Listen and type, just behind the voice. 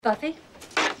Buffy?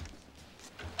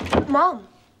 Mom,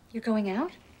 You're going out?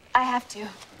 I have to.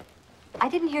 I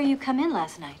didn't hear you come in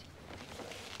last night.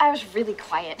 I was really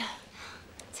quiet.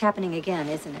 It's happening again,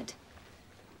 isn't it?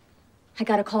 I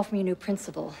got a call from your new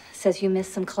principal. Says you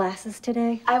missed some classes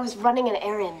today. I was running an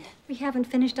errand. We haven't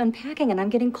finished unpacking and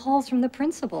I'm getting calls from the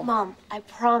principal. Mom, I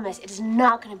promise it is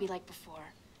not going to be like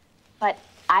before. But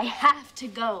I have to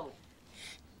go.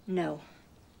 No.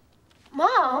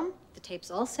 Mom, The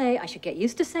tapes all say I should get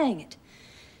used to saying it.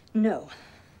 No.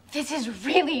 this is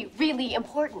really, really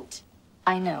important.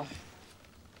 I know.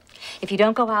 If you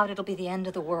don't go out, it'll be the end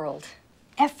of the world.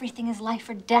 Everything is life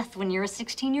or death when you're a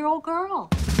 16-year-old girl.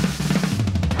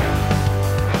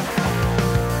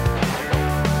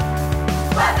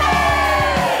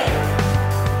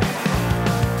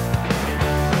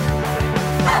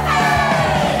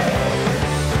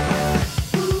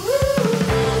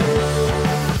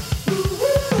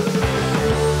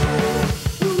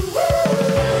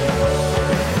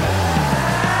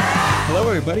 Hello,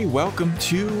 everybody. Welcome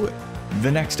to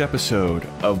the next episode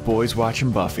of Boys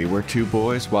Watching Buffy. We're two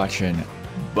boys watching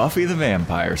Buffy the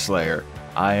Vampire Slayer.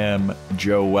 I am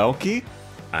Joe Welke.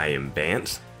 I am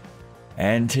Vance.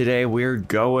 And today we're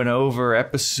going over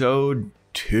episode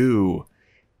 2,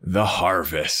 The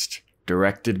Harvest,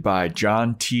 directed by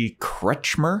John T.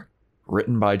 Kretschmer,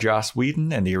 written by Joss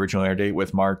Whedon, and the original air date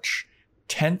was March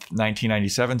 10th,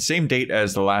 1997. Same date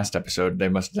as the last episode. They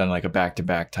must have done like a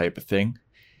back-to-back type of thing.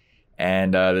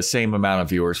 And the same amount of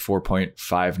viewers,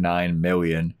 4.59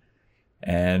 million.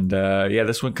 And yeah,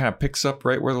 this one kind of picks up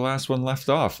right where the last one left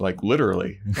off, like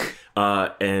literally.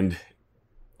 And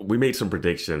we made some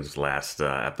predictions last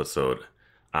episode.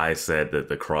 I said that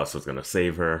the cross was going to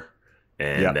save her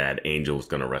and that Angel was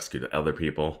going to rescue the other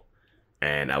people.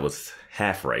 And I was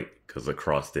half right because the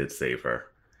cross did save her.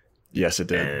 Yes, it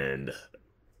did. And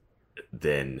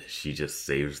then she just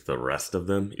saves the rest of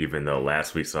them, even though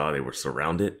last we saw they were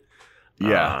surrounded.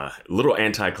 Yeah. A little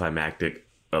anticlimactic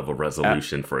of a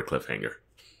resolution for a cliffhanger.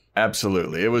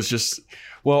 Absolutely. It was just,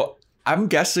 well, I'm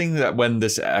guessing that when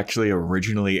this actually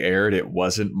originally aired, it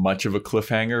wasn't much of a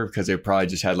cliffhanger because they probably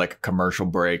just had like a commercial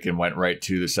break and went right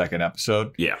to the second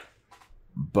episode. Yeah.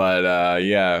 But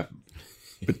yeah,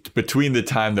 between the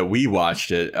time that we watched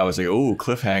it, I was like, oh,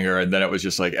 cliffhanger. And then it was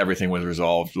just like everything was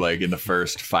resolved like in the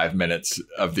first 5 minutes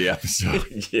of the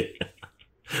episode. Yeah.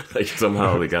 Like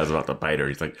somehow the guy's about to bite her.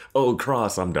 He's like, "Oh,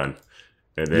 cross, I'm done."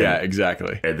 And then, yeah,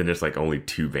 exactly. And then there's like only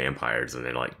 2 vampires, and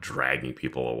they're like dragging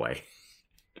people away.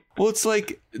 Well, it's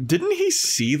like, didn't he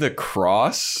see the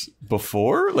cross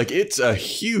before? Like, it's a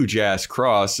huge ass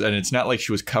cross, and it's not like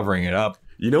she was covering it up.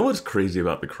 You know what's crazy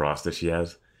about the cross that she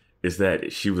has is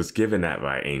that she was given that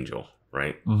by Angel,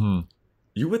 right? Mm-hmm.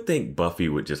 You would think Buffy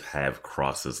would just have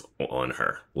crosses on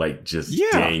her, like just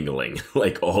dangling,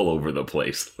 like all over the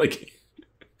place, like.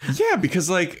 Yeah, because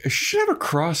like she should have a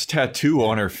cross tattoo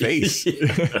on her face.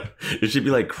 Yeah. It should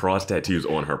be like cross tattoos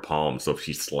on her palm. So if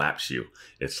she slaps you,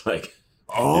 it's like,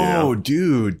 oh,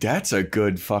 dude, that's a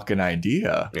good fucking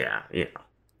idea. Yeah.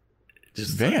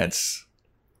 Just Vance,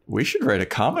 we should write a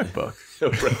comic book.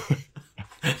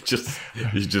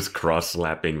 just cross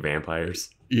slapping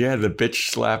vampires. Yeah, the bitch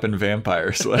slapping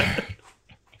vampire slayer.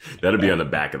 That'll be on the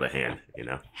back of the hand, you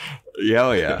know. Yeah,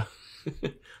 oh yeah.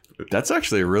 That's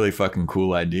actually a really fucking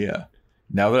cool idea.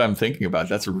 Now that I'm thinking about it,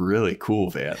 that's really cool,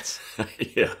 Vance.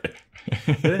 Yeah.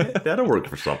 That'll work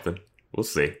for something. We'll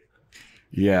see.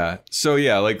 Yeah. So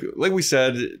yeah, like we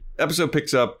said, episode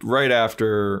picks up right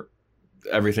after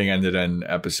everything ended in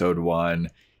episode 1.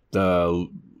 The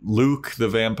Luke, the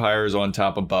vampire, is on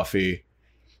top of Buffy.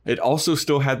 It also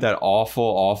still had that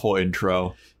awful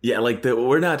intro. Yeah, like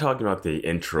we're not talking about the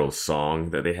intro song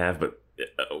that they have, but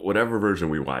whatever version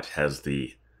we watch has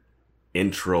the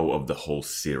intro of the whole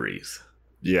series.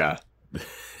 Yeah.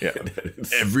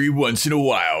 Every once in a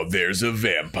while there's a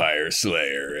vampire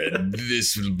slayer, and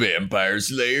this vampire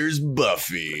slayer's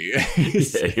Buffy.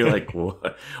 Yeah, you're like,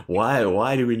 what?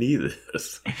 Why do we need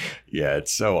this? Yeah,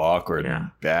 it's so awkward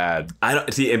and bad. I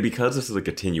don't see, and because this is a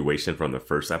continuation from the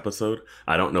first episode,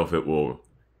 I don't know if it will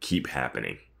keep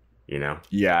happening, you know?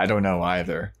 Yeah, I don't know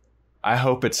either. I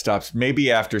hope it stops maybe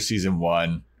after season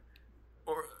 1.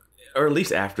 Or at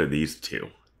least after these 2,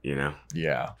 you know?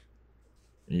 Yeah.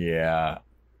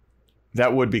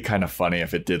 That would be kind of funny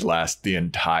if it did last the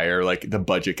entire, like the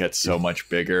budget gets so much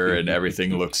bigger and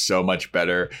everything looks so much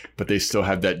better, but they still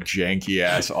have that janky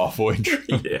ass awful intro.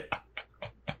 Yeah.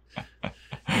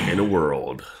 In a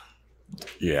world.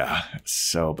 Yeah, it's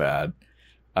so bad.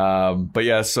 But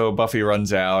yeah, so Buffy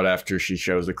runs out after she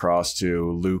shows the cross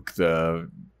to Luke, the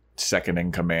second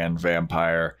in command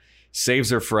vampire. Saves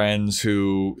her friends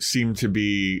who seem to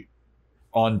be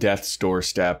on death's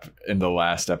doorstep in the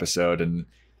last episode, and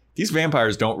these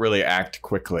vampires don't really act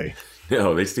quickly.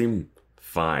 No, they seem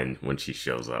fine when she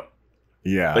shows up.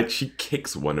 Yeah. Like, she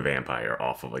kicks one vampire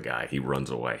off of a guy. He runs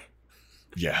away.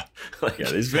 Yeah. Like,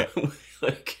 Yeah, these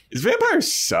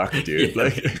vampires suck, dude. Yeah,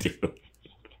 Like, they do.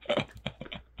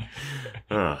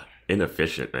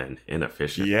 Inefficient, man.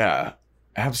 Inefficient. yeah,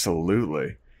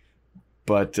 absolutely.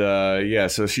 But yeah,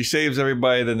 so she saves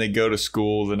everybody. Then they go to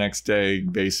school the next day,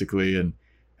 basically,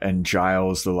 and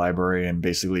Giles, the librarian,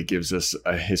 basically gives us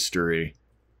a history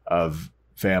of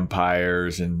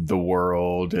vampires and the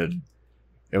world, and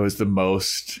it was the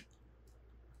most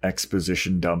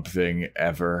exposition dump thing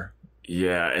ever.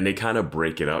 Yeah, and they kind of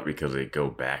break it up because they go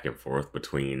back and forth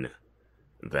between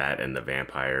that and the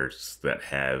vampires that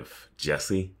have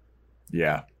Jesse.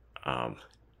 Yeah.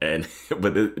 And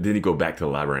but then you go back to the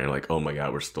library and like, oh my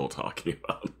god, we're still talking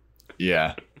about.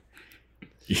 Yeah.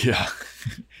 Yeah.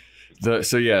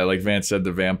 So yeah, like Vance said,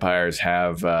 the vampires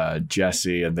have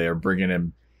Jesse, and they're bringing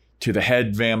him to the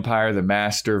head vampire, the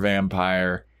master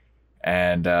vampire.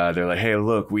 And they're like, hey,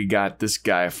 look, we got this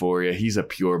guy for you. He's a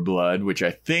pure blood, which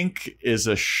I think is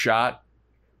a shot,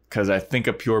 because I think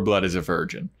a pure blood is a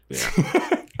virgin. Yeah.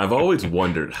 I've always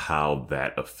wondered how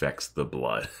that affects the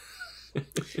blood.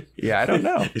 Yeah, I don't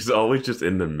know. It's always just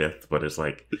in the myth, but it's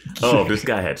like, oh, this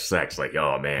guy had sex. Like,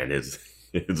 oh man, his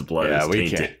blood is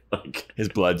tainted. Like, his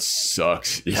blood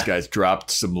sucks. Yeah. This guy's dropped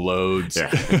some loads.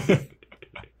 Yeah.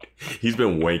 He's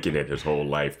been wanking it his whole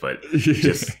life, but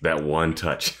just that one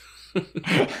touch.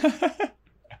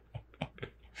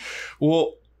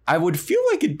 Well, I would feel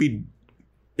like it'd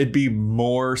be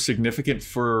more significant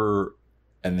for,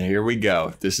 and here we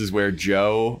go. This is where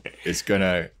Joe is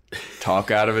gonna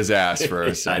talk out of his ass for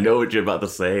a second. I know what you're about to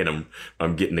say, and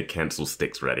I'm getting the cancel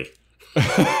sticks ready.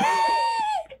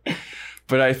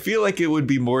 But I feel like it would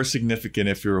be more significant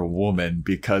if you're a woman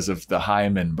because of the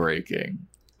hymen breaking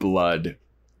blood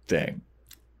thing.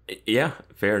 Yeah,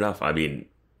 fair enough. I mean,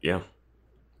 yeah.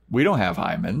 We don't have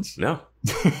hymens. No.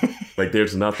 Like,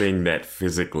 there's nothing that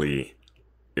physically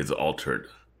is altered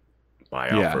by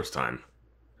our first time.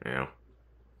 You know?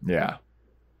 Yeah.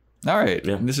 All right.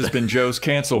 Yeah. And this has been Joe's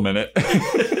Cancel Minute.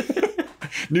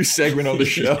 New segment on the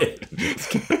show.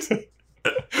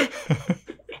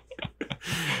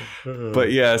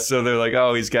 But yeah, so they're like,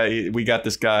 oh, we got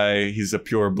this guy. He's a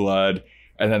pure blood.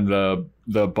 And then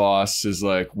the boss is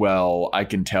like, well, I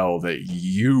can tell that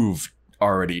you've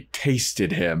already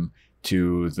tasted him,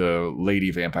 to the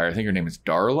lady vampire. I think her name is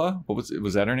Darla.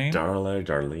 Was that her name? Darla,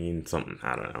 Darlene, something.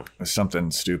 I don't know.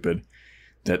 Something stupid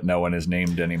that no one is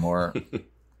named anymore.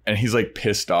 And he's like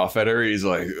pissed off at her. He's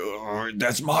like, oh,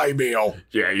 that's my meal.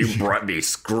 Yeah, you brought me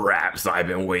scraps. I've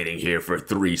been waiting here for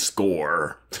 70.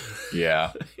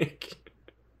 Yeah. Is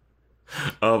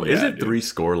it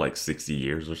 70 like 60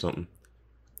 years or something?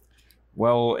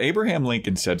 Well, Abraham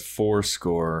Lincoln said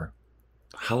 80.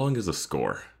 How long is a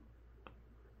score?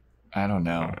 I don't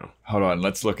know. Hold on,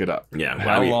 let's look it up. Yeah,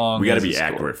 how long? We got to be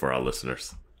accurate for our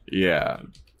listeners. Yeah.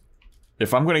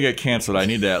 If I'm going to get canceled, I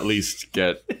need to at least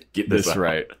get this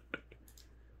right.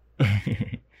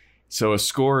 So a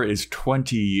score is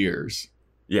 20 years.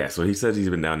 Yeah, so he says he's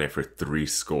been down there for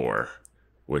 70,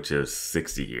 which is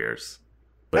 60 years.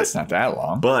 But, that's not that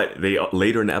long. But they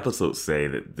later in the episode say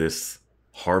that this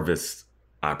harvest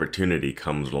opportunity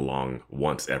comes along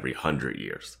once every 100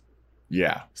 years.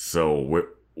 Yeah. So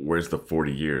where's the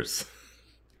 40 years?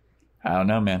 I don't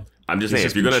know, man. I'm just saying,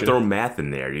 if you're going to throw math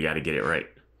in there, you got to get it right.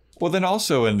 Well, then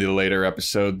also in the later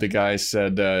episode, the guy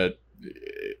said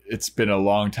it's been a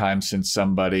long time since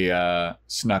somebody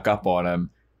snuck up on him,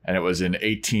 and it was in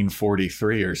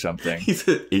 1843 or something. He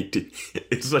said 18.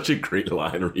 It's such a great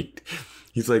line read.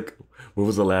 He's like, when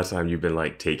was the last time you've been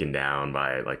like taken down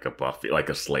by like a Buffy, like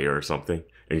a Slayer or something?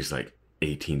 And he's like,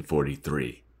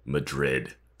 1843,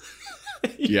 Madrid.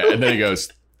 Yeah, and then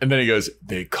he goes,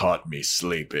 they caught me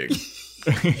sleeping.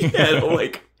 Yeah, I'm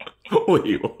like,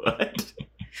 wait, what?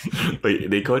 Wait,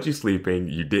 they caught you sleeping,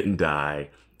 you didn't die,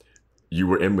 you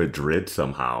were in Madrid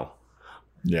somehow.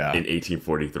 Yeah. In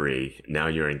 1843. Now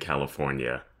you're in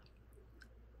California.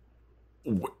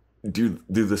 Do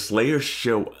the Slayers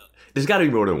show? There's got to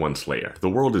be more than one Slayer. The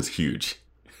world is huge.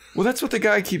 Well, that's what the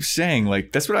guy keeps saying.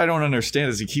 Like, that's what I don't understand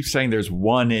is he keeps saying there's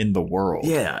one in the world.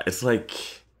 Yeah, it's like,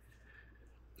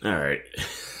 all right.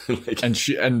 Like,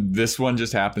 and this one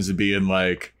just happens to be in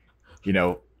like, you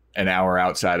know, an hour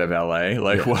outside of LA.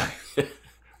 Like, yeah.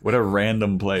 What a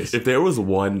random place. If there was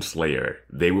one Slayer,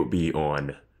 they would be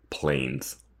on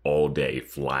planes all day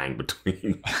flying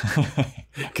between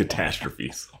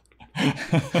catastrophes.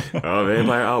 Oh,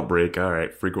 vampire outbreak. All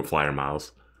right. Frequent flyer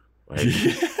miles. Like,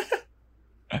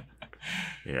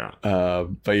 Yeah.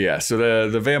 But yeah, so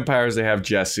the vampires, they have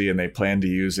Jesse, and they plan to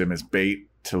use him as bait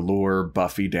to lure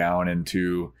Buffy down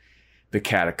into the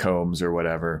catacombs or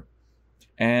whatever.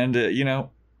 And,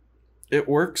 it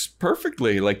works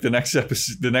perfectly. Like the next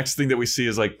episode, the next thing that we see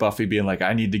is like Buffy being like,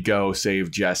 I need to go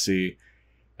save Jesse.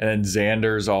 And then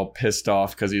Xander's all pissed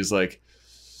off because he's like,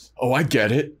 oh, I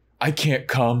get it. I can't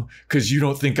come because you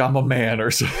don't think I'm a man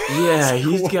or something. Yeah,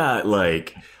 he's got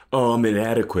like, oh, I'm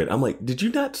inadequate. I'm like, did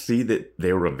you not see that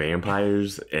they were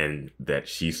vampires and that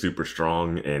she's super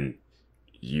strong and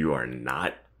you are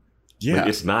not? Yeah. Like,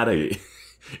 it's not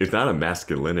a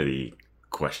masculinity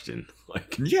question.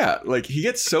 Like, yeah, like he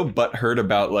gets so butthurt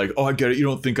about like, oh, I get it. You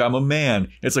don't think I'm a man.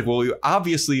 It's like, well, you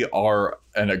obviously are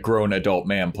a grown adult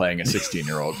man playing a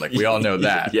 16-year-old. Like we all know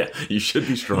that. Yeah, you should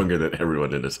be stronger than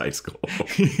everyone in this high school.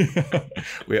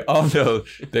 We all know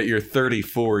that you're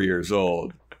 34 years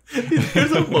old.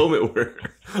 There's a moment where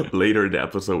later in the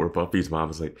episode where Buffy's mom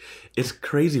is like, it's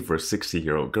crazy for a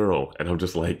 16-year-old girl. And I'm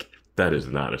just like, that is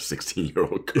not a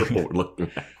 16-year-old girl we're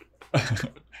looking at.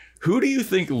 Who do you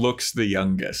think looks the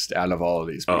youngest out of all of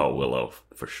these people? Oh, Willow,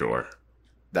 for sure.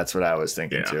 That's what I was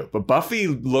thinking too. But Buffy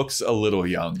looks a little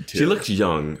young too. She looks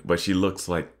young, but she looks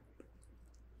like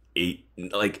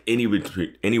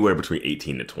anywhere between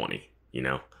 18 to 20,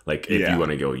 Like if you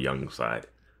want to go young side.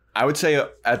 I would say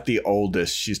at the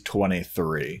oldest she's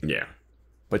 23. Yeah.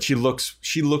 But she looks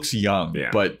young. Yeah.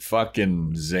 But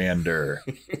fucking Xander.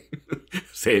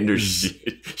 Xander's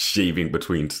shaving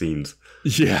between scenes.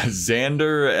 Yeah,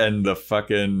 Xander and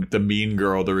the mean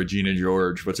girl, the Regina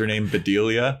George. What's her name?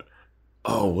 Bedelia?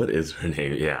 Oh, what is her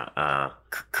name? Yeah.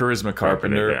 Charisma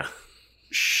Carpenter. Yeah.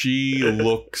 She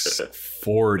looks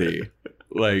 40.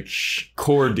 Like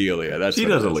Cordelia. She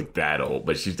doesn't look that old,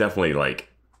 but she's definitely like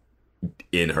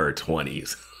in her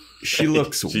 20s. She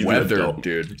looks weathered,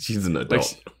 dude. She's an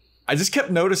adult. Like, I just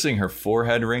kept noticing her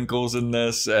forehead wrinkles in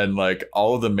this and like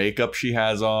all of the makeup she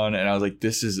has on. And I was like,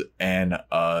 this is an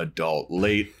adult,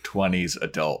 late 20s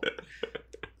adult.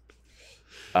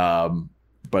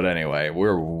 But anyway,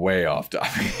 we're way off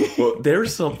topic. Well,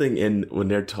 there's something in when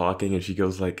they're talking and she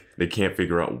goes like, they can't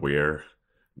figure out where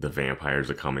the vampires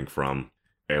are coming from.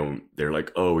 And they're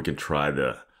like, oh, we can try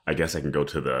I guess I can go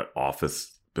to the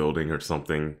office building or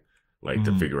something. Like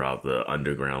to figure out the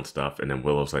underground stuff. And then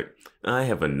Willow's like, I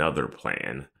have another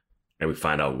plan. And we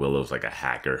find out Willow's like a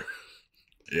hacker.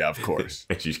 Yeah, of course.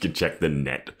 And she can check the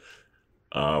net.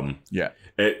 Yeah.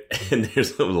 And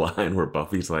there's a line where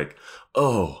Buffy's like,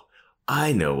 oh,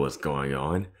 I know what's going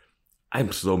on.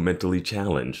 I'm so mentally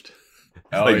challenged.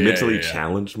 Oh, like mentally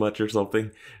challenged much or something.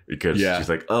 Because she's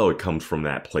like, oh, it comes from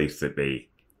that place that they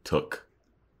took.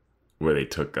 Where they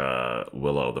took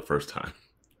Willow the first time.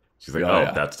 She's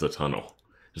like, that's the tunnel.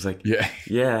 She's like,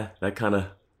 yeah, that kind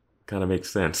of makes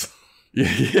sense.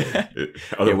 Yeah.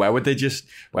 Why would they just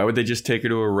take her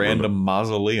to a random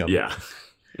mausoleum? Yeah.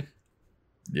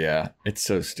 Yeah, it's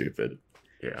so stupid.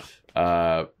 Yeah.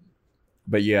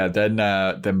 But yeah,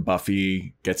 then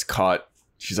Buffy gets caught.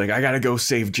 She's like, I gotta go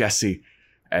save Jesse.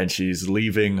 And she's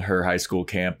leaving her high school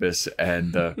campus,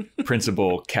 and the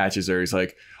principal catches her. He's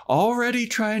like, already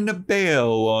trying to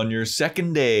bail on your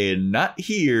second day and not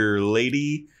here,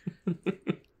 lady.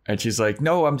 And she's like,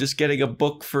 no, I'm just getting a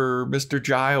book for Mr.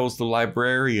 Giles, the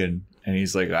librarian. And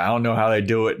he's like, I don't know how they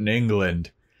do it in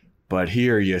England, but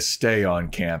here you stay on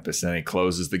campus. And then he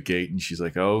closes the gate and she's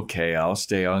like, okay, I'll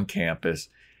stay on campus.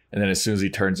 And then as soon as he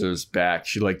turns his back,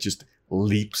 she like just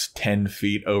leaps 10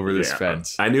 feet over this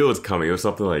fence. I knew it was coming. It was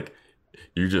something like,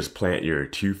 you just plant your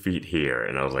 2 feet here.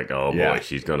 And I was like, oh boy,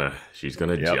 she's gonna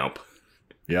jump.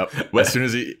 Yep. As soon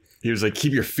as he was like,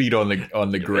 keep your feet on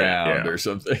the ground or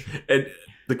something. And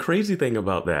the crazy thing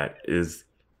about that is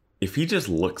if he just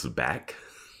looks back.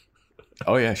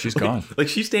 Oh yeah, she's gone. Like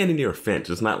she's standing near a fence.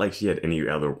 It's not like she had any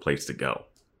other place to go.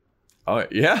 Oh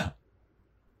yeah.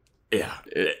 Yeah.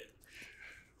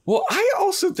 Well,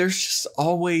 there's just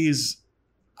always,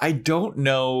 I don't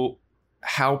know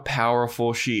how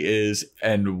powerful she is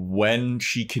and when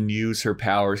she can use her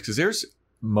powers, because there's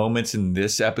moments in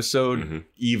this episode,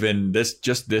 even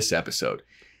this episode,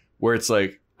 where it's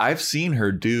like I've seen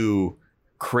her do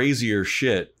crazier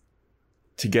shit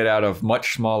to get out of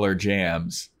much smaller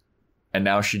jams, and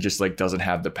now she just like doesn't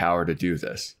have the power to do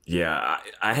this. Yeah,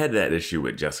 I had that issue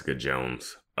with Jessica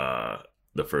Jones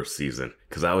the first season,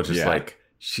 because I was just like,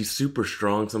 she's super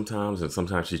strong sometimes, and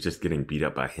sometimes she's just getting beat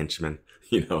up by henchmen.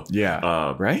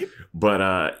 Right?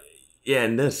 But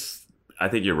in this, I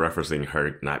think you're referencing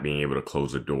her not being able to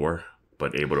close a door,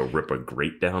 but able to rip a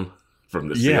grate down from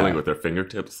the ceiling with her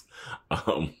fingertips.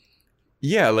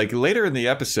 Yeah, like later in the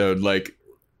episode, like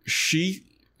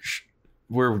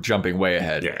we're jumping way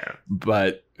ahead. Yeah.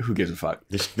 But who gives a fuck?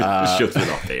 This show's been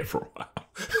off there for a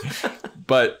while.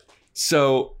 But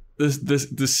so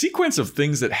the sequence of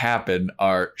things that happen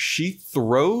are she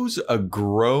throws a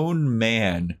grown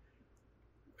man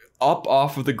up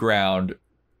off of the ground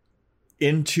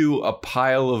into a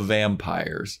pile of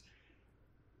vampires.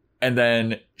 And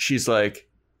then she's like,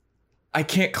 I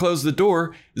can't close the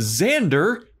door.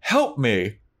 Xander, help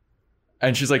me.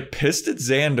 And she's like pissed at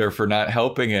Xander for not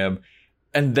helping him.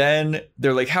 And then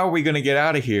they're like, how are we going to get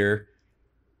out of here?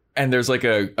 And there's like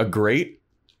a grate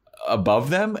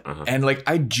above them. Uh-huh. And like,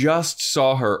 I just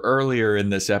saw her earlier in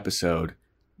this episode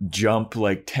jump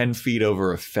like 10 feet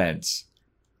over a fence.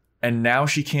 And now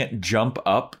she can't jump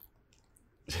up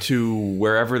to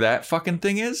wherever that fucking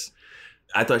thing is.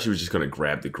 I thought she was just going to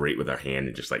grab the grate with her hand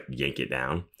and just like yank it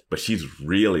down. But she's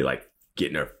really like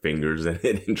getting her fingers in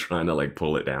it and trying to like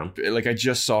pull it down. Like, I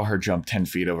just saw her jump 10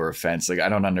 feet over a fence. Like, I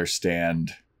don't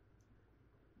understand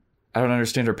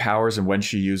her powers and when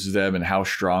she uses them and how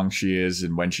strong she is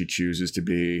and when she chooses to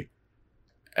be.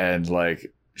 And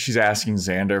like, she's asking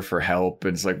Xander for help.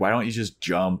 And it's like, why don't you just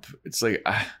jump? It's like,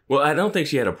 well, I don't think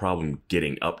she had a problem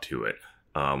getting up to it.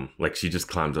 Like she just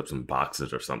climbs up some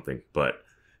boxes or something,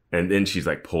 and then she's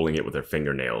like pulling it with her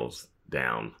fingernails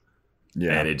down.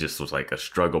 Yeah. And it just was like a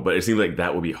struggle, but it seems like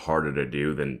that would be harder to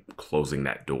do than closing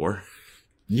that door.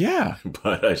 Yeah.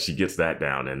 But she gets that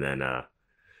down and then,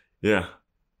 yeah,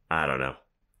 I don't know.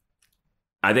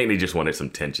 I think they just wanted some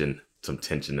tension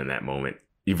in that moment,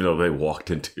 even though they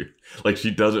walked into, like, she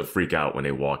doesn't freak out when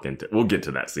they walk into, we'll get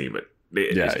to that scene, but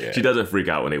she doesn't freak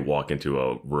out when they walk into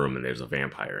a room and there's a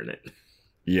vampire in it.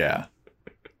 Yeah.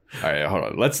 All right, hold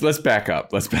on. Let's back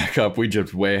up. We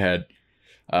jumped way ahead.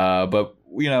 But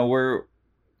you know,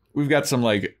 we've got some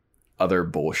like other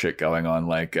bullshit going on.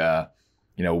 Like,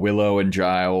 you know, Willow and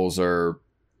Giles are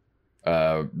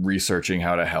researching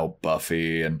how to help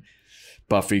Buffy, and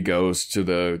Buffy goes to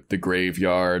the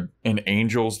graveyard, and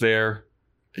Angel's there.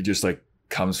 He just like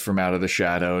comes from out of the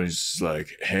shadow and he's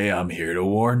like, "Hey, I'm here to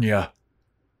warn you.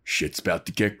 Shit's about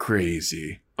to get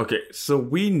crazy." Okay, so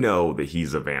we know that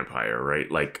he's a vampire,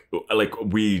 right? Like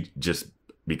we just,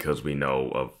 because we know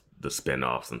of the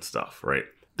spin-offs and stuff, right?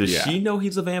 Does she know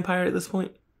he's a vampire at this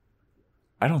point?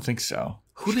 I don't think so.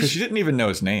 Because she didn't even know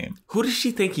his name. Who does she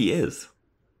think he is?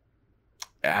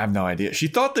 I have no idea. She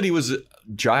thought that he was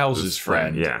Giles's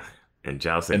friend. Yeah. And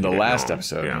Giles said in the last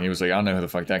episode. Yeah. And he was like, I don't know who the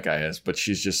fuck that guy is. But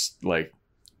she's just like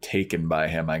taken by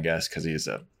him, I guess, because he's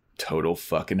a total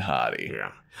fucking hottie.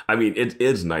 Yeah. I mean, it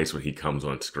is nice when he comes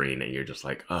on screen and you're just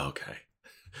like, oh, okay.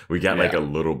 We got like a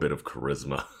little bit of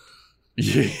charisma.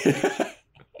 Yeah.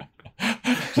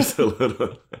 Just a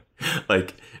little.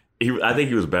 Like, I think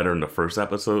he was better in the first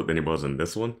episode than he was in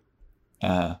this one.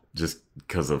 Just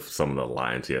because of some of the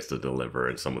lines he has to deliver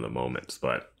in some of the moments.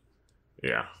 But,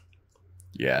 yeah.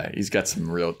 Yeah, he's got some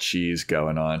real cheese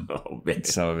going on in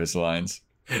some of his lines.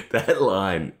 That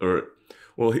line,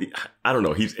 I don't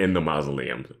know, he's in the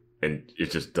mausoleum. And it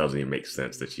just doesn't even make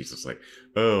sense that she's just like,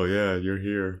 oh, yeah, you're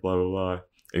here, blah, blah, blah.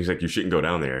 And he's like, you shouldn't go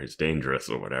down there. It's dangerous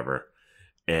or whatever.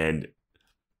 And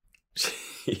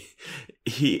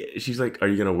she's like, are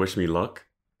you going to wish me luck?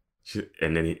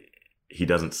 And then he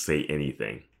doesn't say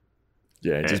anything.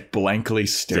 Yeah, just blankly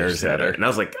stares at her. And I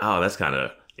was like, oh, that's kind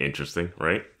of interesting,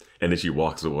 right? And then she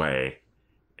walks away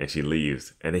and she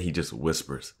leaves. And then he just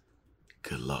whispers,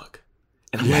 good luck.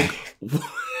 And I'm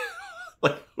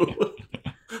like,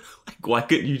 why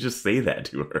couldn't you just say that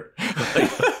to her?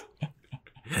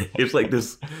 It's like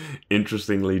this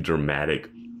interestingly dramatic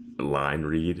line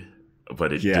read,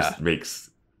 but it just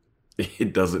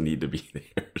it doesn't need to be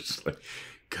there. It's just like,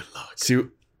 good luck. See,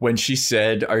 when she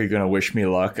said, are you going to wish me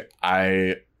luck?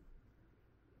 I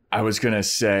was going to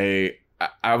say,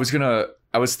 I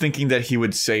was thinking that he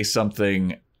would say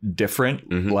something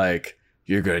different, like,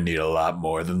 you're going to need a lot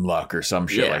more than luck or some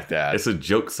shit like that. It's a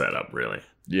joke setup, really.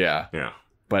 Yeah. Yeah.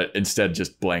 But instead,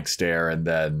 just blank stare and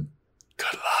then,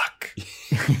 good luck.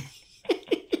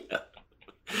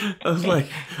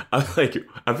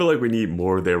 I feel like we need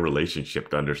more of their relationship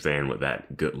to understand what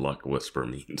that good luck whisper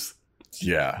means.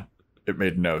 Yeah. It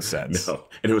made no sense. No.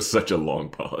 And it was such a long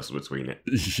pause between it.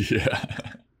 Yeah.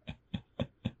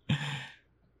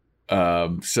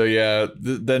 So yeah,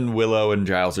 then Willow and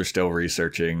Giles are still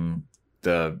researching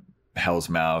the Hell's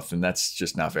Mouth, and that's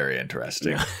just not very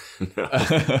interesting.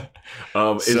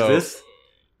 No.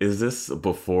 Is this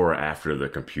before or after the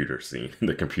computer scene,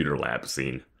 the computer lab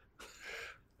scene?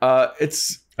 I think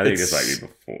it's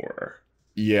like before.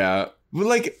 Yeah,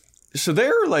 so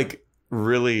they're like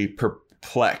really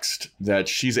perplexed that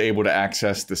she's able to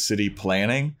access the city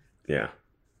planning. Yeah.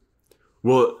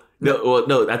 Well,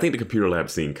 No. I think the computer lab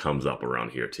scene comes up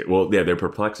around here too. Well, yeah, they're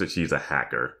perplexed that she's a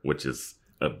hacker, which is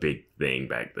a big thing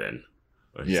back then.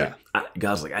 Yeah.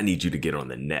 God's like, I need you to get on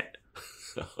the net.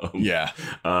 Yeah.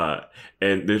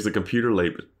 And there's a computer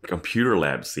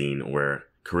lab scene where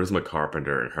Charisma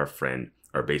Carpenter and her friend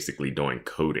are basically doing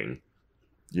coding.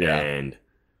 Yeah. And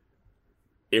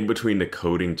in between the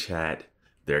coding chat,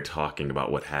 they're talking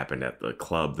about what happened at the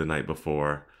club the night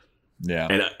before. Yeah.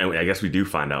 And I guess we do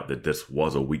find out that this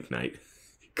was a weeknight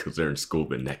because they're in school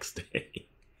the next day.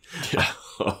 Yeah.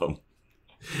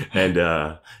 And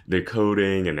they're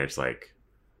coding, and there's like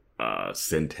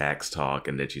syntax talk,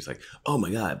 and then she's like, "Oh my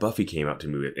God, Buffy came up to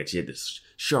me and she had this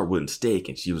sharp wooden stake,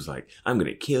 and she was like, 'I'm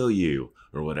gonna kill you'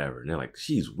 or whatever." And they're like,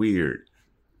 "She's weird."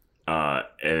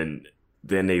 And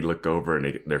then they look over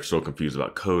and they're so confused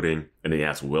about coding, and they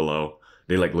ask Willow.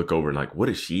 They like look over and like, "What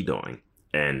is she doing?"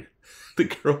 And the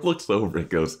girl looks over and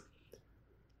goes,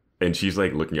 and she's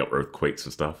like looking up earthquakes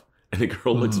and stuff. And the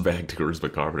girl looks back to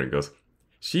Charisma Carpenter and goes,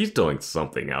 "She's doing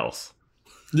something else."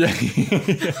 Yeah.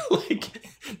 Like,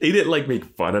 they didn't like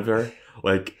make fun of her,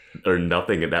 like, or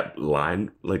nothing in that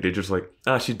line. Like, they're just like,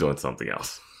 she's doing something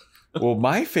else. Well,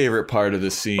 my favorite part of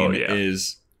the scene yeah.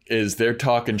 is they're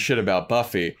talking shit about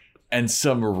Buffy, and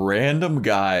some random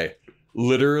guy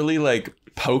literally like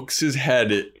pokes his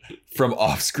head from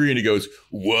off screen. He goes,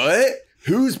 "What?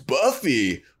 Who's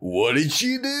Buffy? What did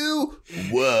she do?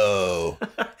 Whoa."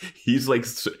 He's like,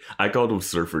 I called him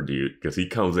Surfer Dude because he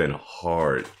comes in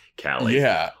hard Cali.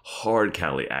 Yeah. Hard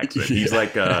Cali accent. He's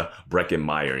like Breckin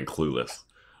Meyer in Clueless.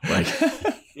 Like,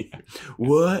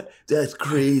 "What? That's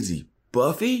crazy.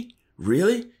 Buffy?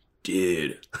 Really?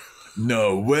 Dude."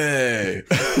 No way.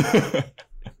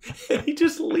 And he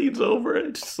just leans over and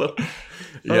it's so...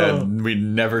 Yeah, we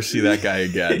never see that guy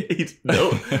again.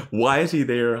 Why is he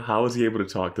there? How is he able to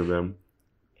talk to them?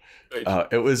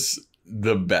 It was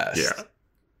the best. Yeah.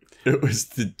 It was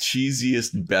the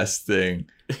cheesiest, best thing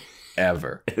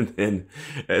ever. And then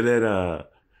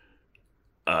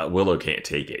Willow can't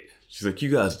take it. She's like,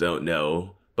 "You guys don't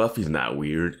know. Buffy's not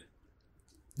weird."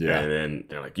 Yeah. And then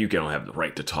they're like, "You don't have the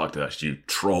right to talk to us, you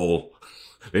troll."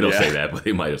 They don't say that, but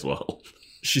they might as well.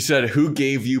 She said, "Who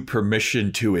gave you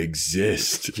permission to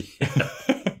exist?"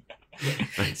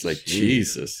 It's like,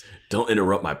 Jesus. Don't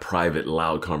interrupt my private,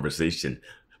 loud conversation.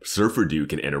 Surfer Dude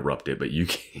can interrupt it, but you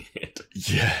can't.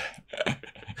 Yeah.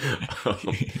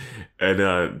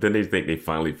 And then they think they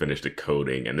finally finished the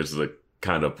coding, and this is a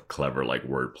kind of clever, like,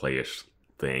 wordplay-ish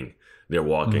thing. They're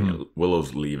walking.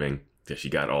 Willow's leaving because she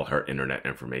got all her internet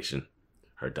information,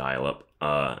 her dial-up.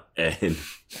 And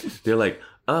they're like,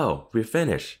 "Oh, we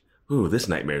finished. Ooh, this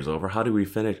nightmare's over. How do we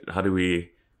finish? What do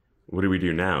we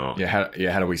do now?"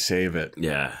 How do we save it?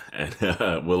 Yeah. And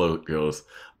Willow goes,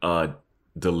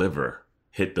 "Deliver.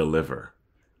 Hit deliver."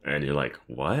 And you're like,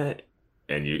 "What?"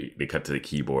 And they cut to the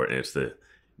keyboard, and it's the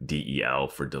DEL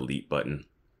for delete button.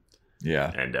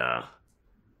 Yeah. And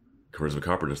Charisma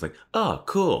Carpenter's like, "Oh,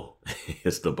 cool."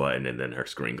 Hits the button, and then her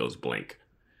screen goes blank.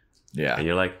 Yeah. And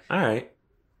you're like, all right,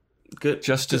 good.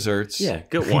 Just desserts. Yeah,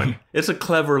 good one. It's a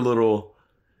clever little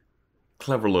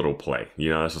play. You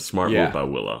know, it's a smart move by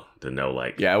Willow to know,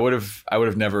 like. Yeah, I would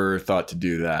have never thought to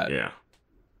do that. Yeah.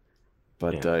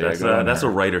 But that's a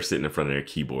writer sitting in front of their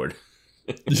keyboard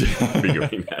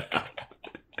figuring that out.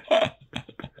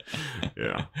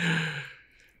 Yeah.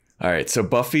 All right, so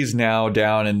Buffy's now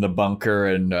down in the bunker,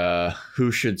 and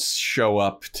who should show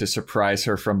up to surprise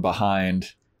her from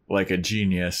behind like a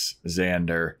genius?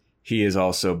 Xander. He is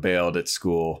also bailed at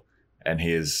school, and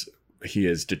he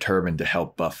is determined to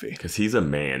help Buffy. Because he's a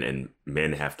man, and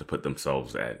men have to put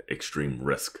themselves at extreme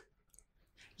risk.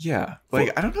 Yeah,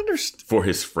 like, I don't understand. For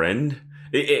his friend?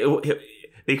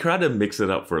 They try to mix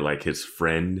it up for, like, his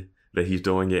friend that he's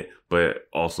doing it, but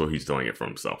also he's doing it for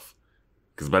himself.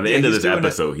 Because by the end of this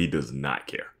episode, he does not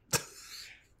care.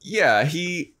 Yeah,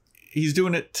 he's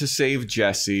doing it to save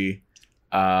Jesse,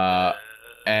 but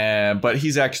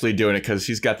he's actually doing it because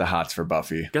he's got the hots for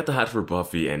Buffy. Got the hots for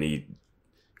Buffy, and he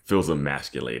feels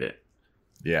emasculated.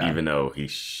 Yeah, even though he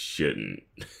shouldn't.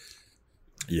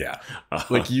 Yeah,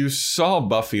 like, you saw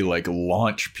Buffy like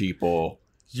launch people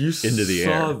into the air.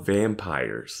 You saw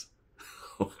vampires.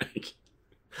 Like,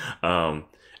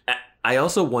 I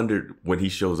also wondered when he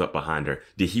shows up behind her,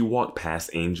 did he walk past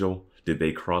Angel? Did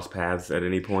they cross paths at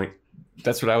any point?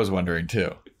 That's what I was wondering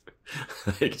too.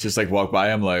 Like, just like walk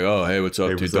by him, like, "Oh, hey, what's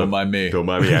up, dude? Don't mind me. Don't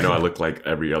mind me. I know I look like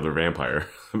every other vampire,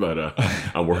 but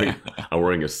I'm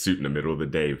wearing a suit in the middle of the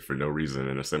day for no reason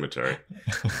in a cemetery.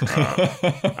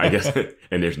 I guess,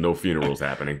 and there's no funerals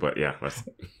happening. But yeah,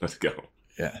 let's go.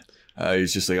 Yeah.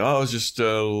 He's just like, oh, I was just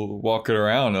walking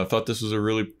around. I thought this was a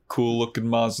really cool looking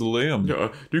mausoleum.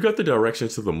 Do you got the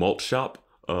directions to the malt shop?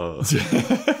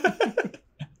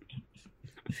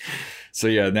 So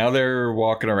yeah, now they're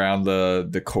walking around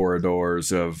the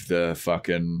corridors of the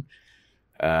fucking,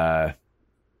 I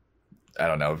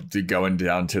don't know, going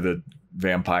down to the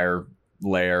vampire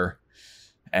lair,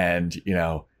 and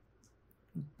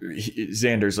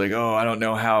Xander's like, oh, I don't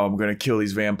know how I'm gonna kill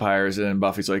these vampires, and then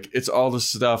Buffy's like, it's all the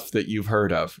stuff that you've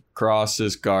heard of: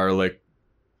 crosses, garlic,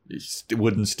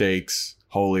 wooden stakes,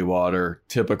 holy water,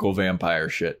 typical vampire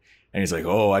shit. And he's like,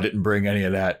 oh, I didn't bring any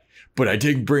of that, but I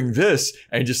did bring this.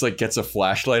 And he just like gets a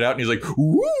flashlight out and he's like,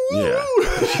 woo! Yeah.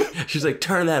 She's like,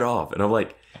 turn that off. And I'm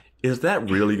like, is that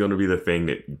really going to be the thing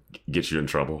that gets you in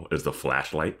trouble? Is the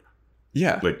flashlight?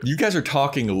 Yeah. Like, you guys are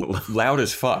talking loud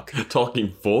as fuck.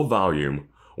 Talking full volume,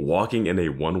 walking in a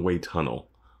one-way tunnel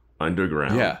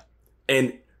underground. Yeah.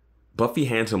 And Buffy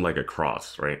hands him like a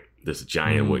cross, right? This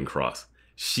giant wooden cross.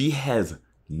 She has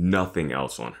nothing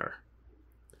else on her.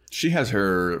 She has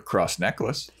her cross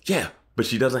necklace. Yeah, but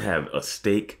she doesn't have a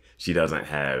stake. She doesn't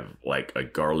have like a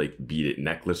garlic beaded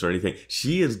necklace or anything.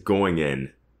 She is going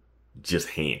in just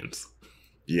hands.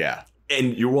 Yeah.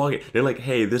 And you're walking. They're like,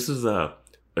 hey, this is a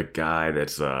guy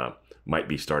that's might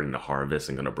be starting to harvest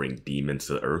and going to bring demons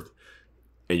to Earth.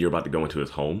 And you're about to go into his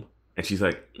home. And she's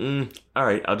like, all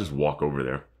right, I'll just walk over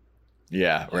there.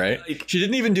 Yeah, right? She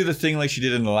didn't even do the thing like she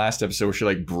did in the last episode where she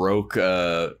like broke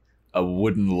a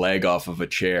wooden leg off of a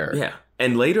chair. Yeah.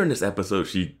 And later in this episode,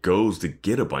 she goes to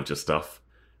get a bunch of stuff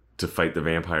to fight the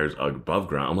vampires above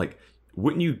ground. I'm like,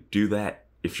 wouldn't you do that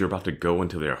if you're about to go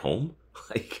into their home?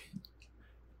 Like,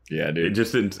 yeah, dude. It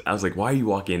just didn't. I was like, why are you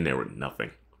walking in there with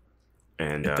nothing?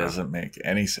 And it doesn't make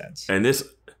any sense. And this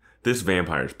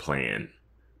vampire's plan,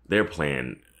 their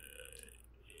plan,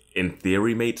 in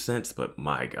theory made sense, but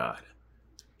my God.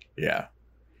 Yeah.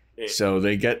 So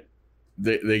they get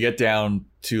down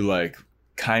to like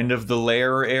kind of the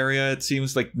lair area. It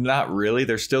seems like not really.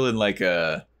 They're still in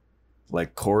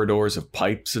like corridors of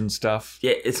pipes and stuff.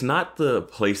 Yeah, it's not the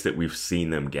place that we've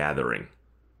seen them gathering.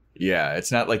 Yeah,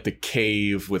 it's not like the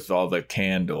cave with all the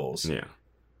candles. Yeah.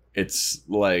 It's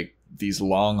like these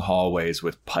long hallways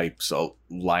with pipes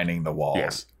lining the walls. Yeah.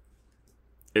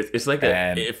 It's like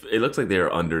it looks like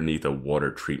they're underneath a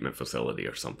water treatment facility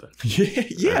or something.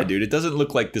 Yeah, dude. It doesn't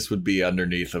look like this would be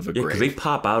underneath of a grave. Because they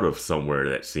pop out of somewhere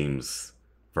that seems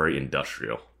very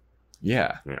industrial.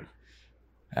 Yeah. Yeah.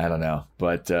 I don't know.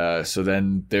 But so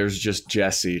then there's just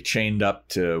Jesse chained up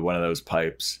to one of those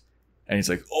pipes. And he's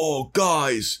like, oh,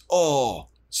 guys. Oh,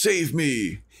 save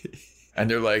me. And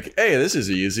they're like, hey, this is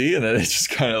easy. And then they just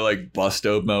kind of like bust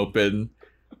them open.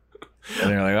 And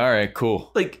they're like, all right,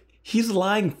 cool. Like, he's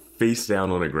lying face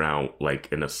down on the ground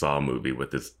like in a Saw movie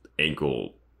with his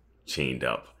ankle chained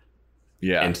up.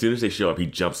 Yeah. And as soon as they show up, he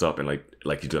jumps up and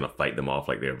like he's gonna fight them off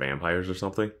like they're vampires or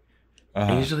something.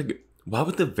 And he's just like, why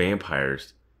would the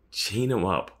vampires chain him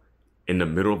up in the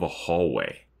middle of a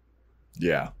hallway?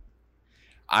 Yeah.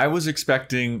 I was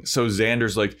expecting, so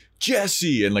Xander's like,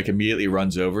 Jesse, and like immediately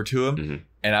runs over to him. Mm-hmm.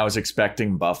 And I was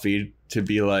expecting Buffy to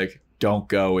be like, don't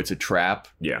go, it's a trap.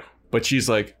 Yeah. But she's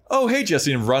like, oh, hey,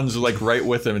 Jesse, and runs like right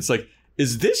with him. It's like,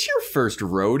 is this your first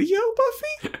rodeo,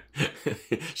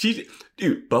 Buffy?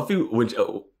 Buffy,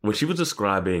 when she was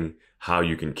describing how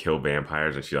you can kill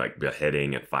vampires and she like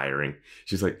beheading and firing,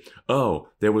 she's like, oh,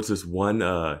 there was this one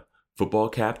football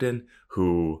captain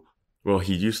who, well,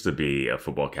 he used to be a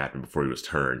football captain before he was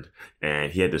turned,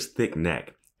 and he had this thick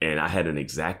neck, and I had an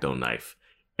X-Acto knife,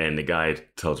 and the guy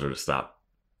tells her to stop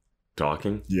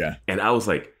talking. Yeah. And I was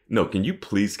like, no, can you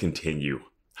please continue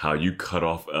how you cut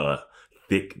off a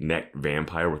thick-necked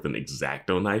vampire with an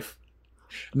X-Acto knife?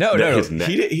 No.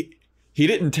 He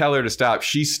didn't tell her to stop.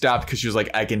 She stopped because she was like,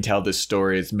 I can tell this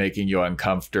story is making you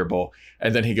uncomfortable.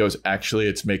 And then he goes, actually,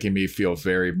 it's making me feel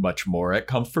very much more at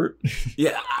comfort.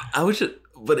 Yeah, I was just,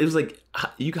 but it was like,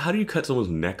 how do you cut someone's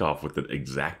neck off with an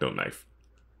X-Acto knife?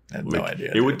 I had no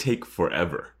idea. It would take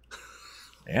forever.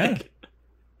 Yeah.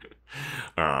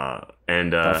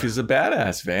 And Buffy's a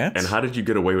badass, Vance. And how did you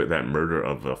get away with that murder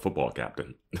of a football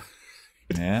captain?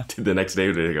 Yeah. The next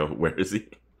day, they go, where is he?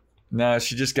 No,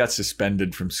 she just got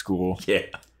suspended from school. Yeah.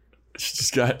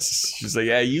 She's like,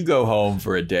 yeah, you go home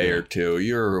for a day or two.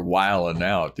 You're wilding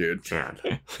out, dude.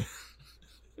 God.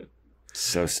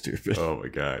 So stupid. Oh my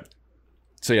God.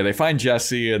 So yeah, they find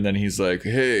Jesse, and then he's like,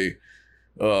 hey,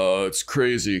 it's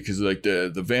crazy because like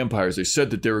the vampires, they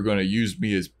said that they were going to use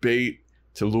me as bait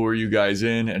to lure you guys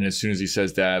in. And as soon as he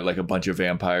says that, like a bunch of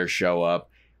vampires show up,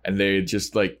 and they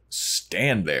just like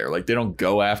stand there. Like they don't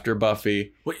go after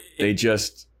Buffy. They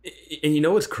just And you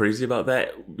know what's crazy about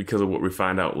that? Because of what we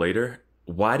find out later,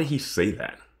 why did he say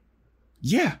that?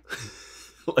 Yeah.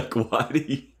 Like,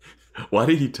 why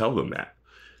did he tell them that?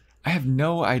 I have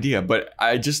no idea, but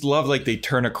I just love like they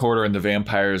turn a corner and the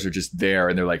vampires are just there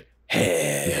and they're like,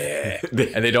 hey.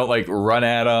 And they don't like run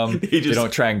at them. They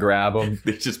don't try and grab them.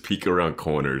 They just peek around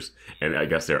corners and I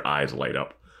guess their eyes light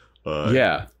up.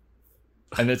 Yeah.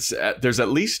 And it's there's at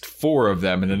least 4 of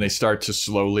them, and then they start to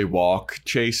slowly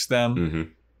chase them. Mm-hmm.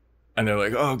 And they're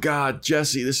like, oh God,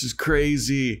 Jesse, this is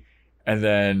crazy. And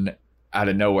then out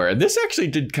of nowhere, and this actually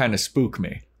did kind of spook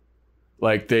me.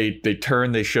 Like they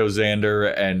turn, they show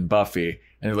Xander and Buffy,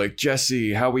 and they're like,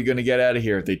 Jesse, how are we going to get out of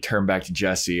here? They turn back to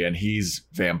Jesse, and he's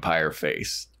vampire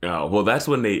face. Oh, well, that's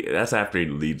after he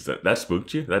leads them. That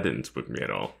spooked you? That didn't spook me at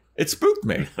all. It spooked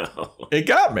me. No. It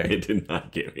got me. It did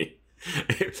not get me.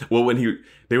 Well,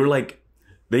 they were like,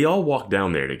 they all walked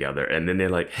down there together, and then they're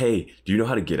like, hey, do you know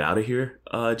how to get out of here,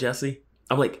 Jesse?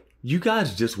 I'm like, you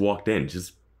guys just walked in.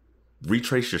 Just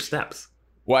retrace your steps.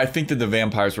 Well, I think that the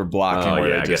vampires were blocking where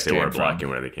they just came from. I guess they were blocking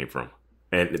where they came from.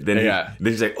 And then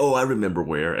he's like, oh, I remember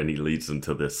where. And he leads them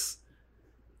to this,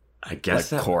 I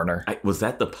guess, like corner. Was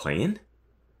that the plan?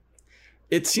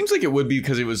 It seems like it would be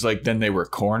because it was like then they were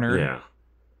cornered. Yeah.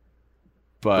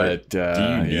 But do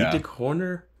you need to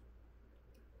corner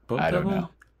both I of don't them?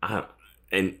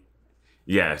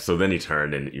 know. So then he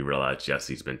turned and you realize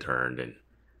Jesse's been turned. And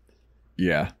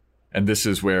yeah. And this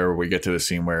is where we get to the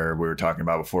scene where we were talking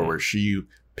about before, where she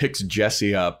picks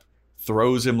Jesse up,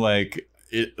 throws him like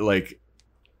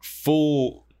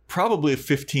full, probably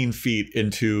 15 feet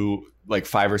into like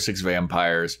 5 or 6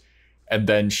 vampires. And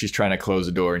then she's trying to close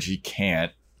the door and she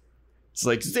can't. It's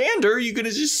like, Xander, are you going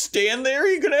to just stand there? Are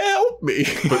you going to help me?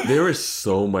 But there is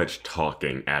so much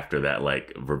talking after that,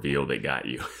 like, reveal they got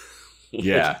you.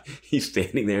 Yeah. He's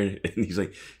standing there and he's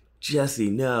like, Jesse,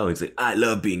 no. He's like, I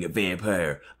love being a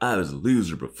vampire. I was a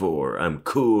loser before. I'm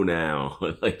cool now.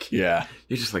 Like, yeah.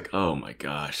 You're just like, oh my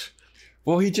gosh.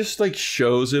 Well, he just like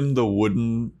shows him the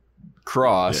wooden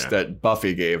cross that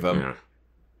Buffy gave him. Yeah.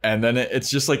 And then it's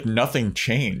just like nothing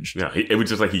changed. Yeah, it was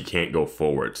just like he can't go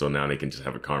forward. So now they can just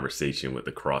have a conversation with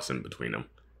the cross in between them.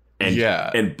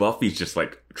 And Buffy's just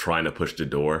like trying to push the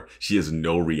door. She has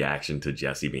no reaction to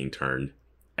Jesse being turned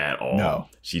at all. No.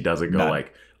 She doesn't go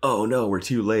like, oh no, we're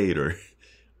too late, or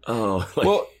oh, like,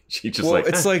 well, she just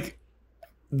it's like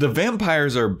the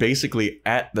vampires are basically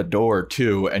at the door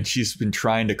too, and she's been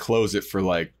trying to close it for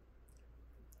like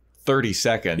 30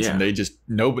 seconds, and they just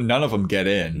none of them get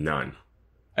in. None.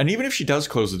 And even if she does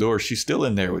close the door, she's still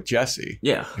in there with Jesse.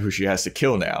 Yeah, who she has to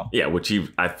kill now. Yeah, which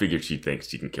I figured she thinks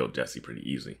she can kill Jesse pretty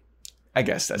easy. I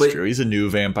guess that's true. He's a new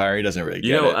vampire. He doesn't really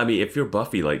get it. I mean, if you're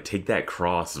Buffy, like, take that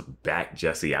cross, back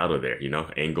Jesse out of there,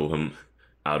 angle him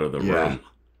out of the room.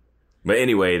 But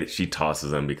anyway, she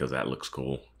tosses him because that looks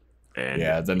cool. And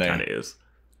then it kind of is.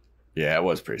 Yeah, it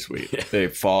was pretty sweet. They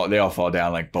all fall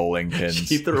down like bowling pins.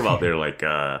 She threw him out there like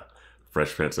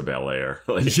Fresh Prince of Bel-Air.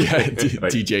 Like,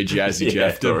 DJ Jazzy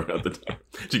Jeff.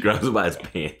 She grabs him by his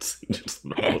pants and just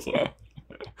throws him.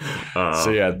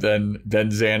 Then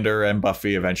Xander and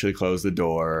Buffy eventually close the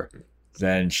door.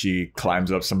 Then she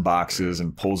climbs up some boxes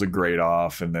and pulls a grate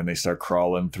off, and then they start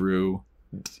crawling through.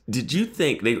 Did you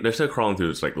think they start crawling through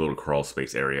this like little crawl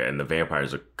space area, and the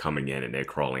vampires are coming in and they're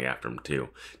crawling after them too?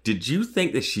 Did you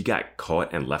think that she got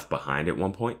caught and left behind at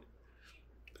one point?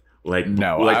 Like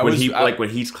no, like when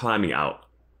he's climbing out,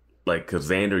 like because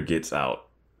Xander gets out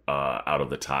of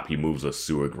the top, he moves a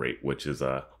sewer grate, which is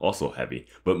also heavy,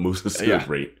 but moves a sewer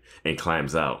grate and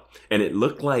climbs out, and it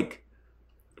looked like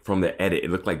from the edit,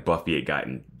 it looked like Buffy had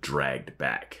gotten dragged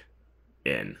back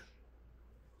in.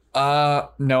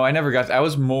 No, I never got that. I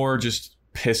was more just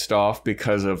pissed off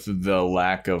because of the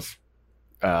lack of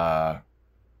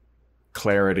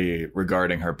clarity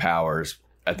regarding her powers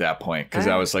at that point. Because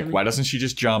I was like, why doesn't she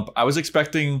just jump? I was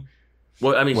expecting.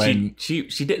 Well, I mean, she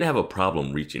didn't have a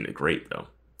problem reaching the grate though.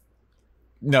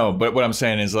 No, but what I'm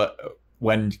saying is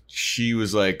when she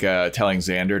was like telling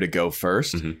Xander to go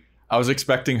first, I was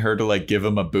expecting her to like give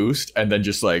him a boost and then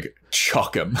just like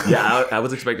chuck him. Yeah, I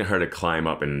was expecting her to climb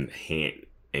up and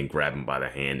grab him by the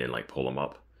hand and like pull him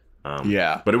up.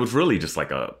 But it was really just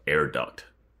like a air duct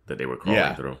that they were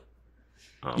crawling through.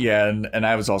 And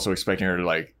I was also expecting her to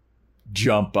like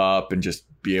jump up and just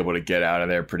be able to get out of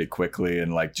there pretty quickly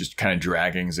and like just kind of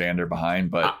dragging Xander behind.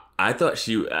 But I thought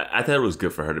it was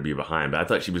good for her to be behind, but I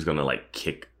thought she was gonna like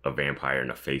kick a vampire in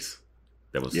the face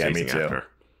that was chasing after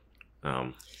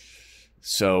her.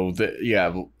 So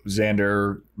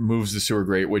Xander moves the sewer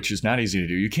grate, which is not easy to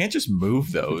do. You can't just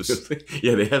move those.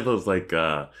 They have those like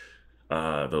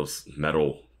those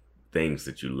metal things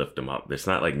that you lift them up. It's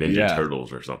not like Ninja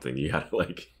Turtles or something. You gotta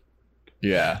like,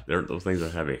 those things are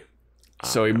heavy.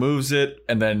 So he moves it,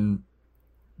 and then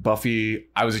Buffy,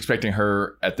 I was expecting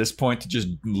her at this point to just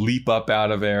leap up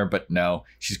out of there, but no,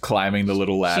 she's climbing the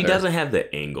little ladder. She doesn't have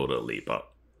the angle to leap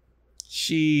up.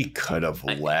 She could have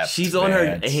left. She's on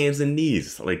her hands and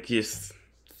knees, like just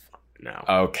no.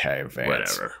 Okay,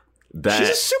 Vance. Whatever.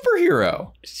 She's a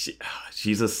superhero.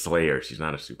 She's a slayer. She's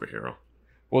not a superhero.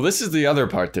 Well, this is the other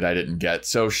part that I didn't get.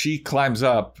 So she climbs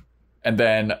up, and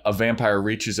then a vampire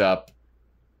reaches up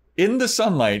in the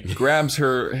sunlight, grabs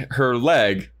her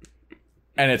leg,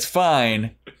 and it's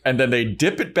fine. And then they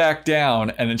dip it back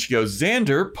down, and then she goes,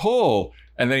 Xander, pull.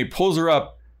 And then he pulls her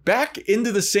up back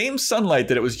into the same sunlight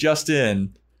that it was just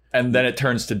in, and then it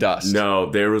turns to dust. No,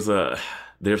 there's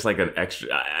like an extra.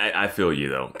 I feel you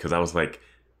though, because I was like,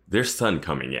 there's sun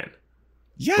coming in.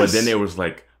 Yes. But then there was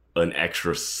like an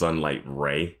extra sunlight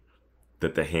ray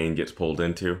that the hand gets pulled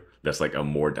into. That's like a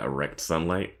more direct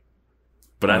sunlight.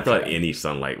 But I thought any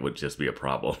sunlight would just be a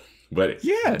problem. But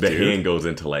the hand goes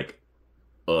into like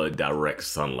a direct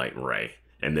sunlight ray,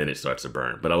 and then it starts to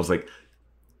burn. But I was like,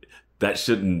 that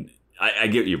shouldn't. I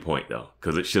get your point though,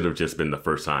 because it should have just been the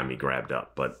first time he grabbed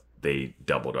up, but they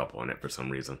doubled up on it for some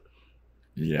reason.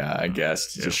 Yeah, I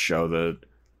guess to just show the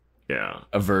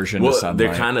aversion to sunlight.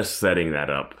 They're kind of setting that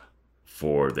up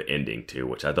for the ending too,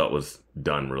 which I thought was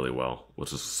done really well,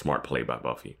 which was a smart play by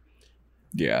Buffy.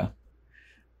 Yeah.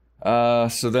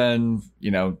 So then,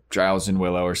 Giles and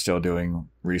Willow are still doing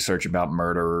research about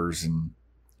murderers, and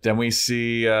then we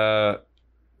see the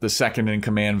second in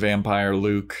command vampire,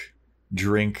 Luke,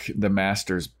 drink the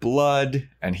Master's blood,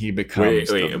 and he becomes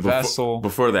the vessel.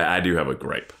 Before that, I do have a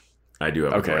gripe. a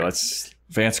gripe. Okay, let's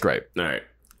Vance gripe. All right.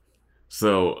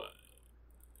 So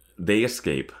they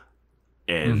escape,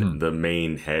 and the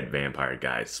main head vampire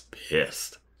guy's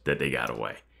pissed that they got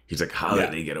away. He's like, how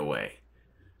did they get away?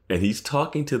 And he's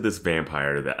talking to this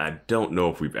vampire that I don't know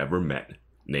if we've ever met,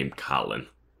 named Colin.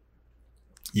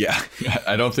 Yeah,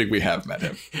 I don't think we have met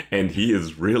him. And he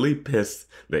is really pissed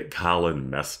that Colin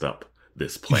messed up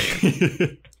this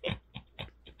plan.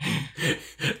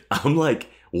 I'm like,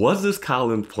 was this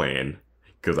Colin's plan?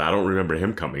 Because I don't remember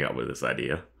him coming up with this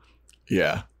idea.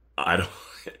 Yeah. I don't.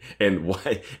 And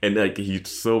why? And like, he's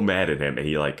so mad at him, and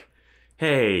he like,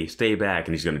 hey, stay back.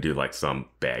 And he's going to do like some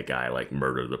bad guy, like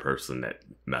murder the person that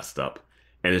messed up.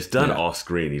 And it's done off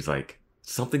screen. He's like,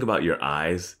 something about your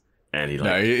eyes. And he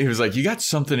was like, you got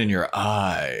something in your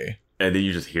eye. And then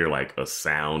you just hear like a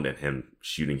sound and him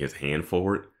shooting his hand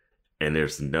forward. And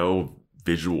there's no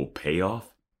visual payoff.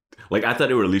 Like, I thought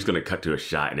they were at least going to cut to a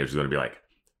shot and it was going to be like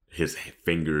his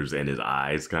fingers and his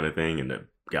eyes kind of thing. And the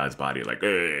guy's body like,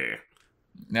 eh.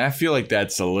 I feel like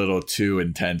that's a little too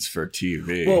intense for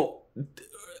TV. Well,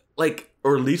 like,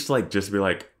 or at least like just be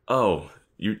like, oh,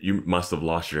 you must have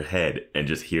lost your head, and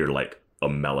just hear like a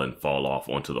melon fall off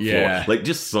onto the floor. Like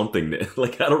just something that,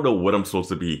 like, I don't know what I'm supposed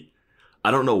to be.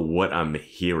 I don't know what I'm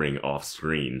hearing off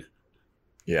screen.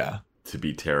 Yeah. To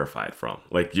be terrified from.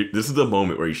 Like, this is the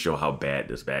moment where you show how bad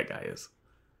this bad guy is.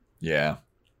 Yeah.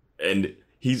 And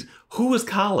who is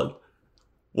Colin?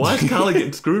 Why is Colin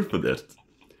getting screwed for this?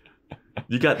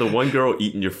 You got the one girl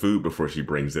eating your food before she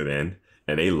brings it in,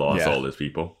 and they lost all these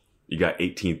people. You got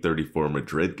 1834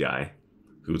 Madrid guy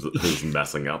who's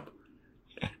messing up.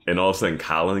 And all of a sudden,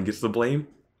 Colin gets the blame?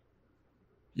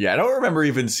 Yeah, I don't remember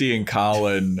even seeing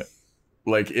Colin,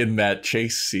 like, in that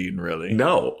chase scene, really.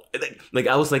 No. Like,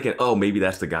 I was thinking, oh, maybe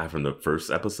that's the guy from the first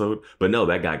episode. But no,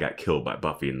 that guy got killed by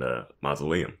Buffy in the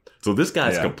mausoleum. So this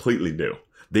guy's completely new.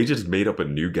 They just made up a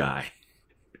new guy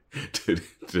to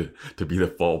be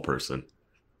the fall person.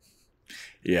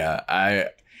 Yeah, I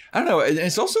don't know.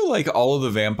 It's also like all of the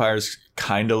vampires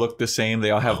kind of look the same. They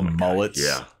all have mullets.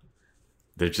 God. Yeah.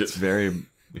 They're just very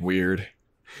weird.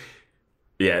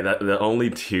 Yeah, the only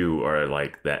two are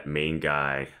like that main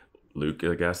guy, Luke,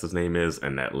 I guess his name is,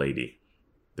 and that lady.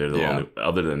 They're the only.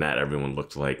 Other than that, everyone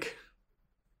looks like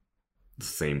the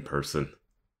same person.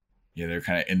 Yeah, they're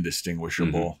kind of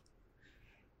indistinguishable.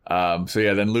 So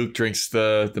then Luke drinks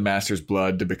the Master's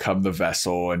blood to become the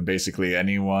vessel, and basically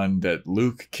anyone that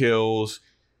Luke kills,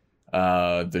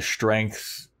 the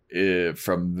strength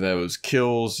from those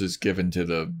kills is given to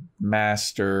the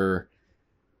Master.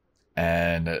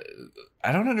 And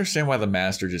I don't understand why the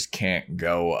Master just can't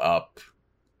go up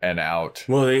and out.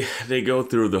 Well, they go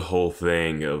through the whole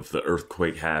thing of the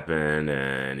earthquake happened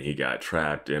and he got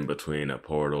trapped in between a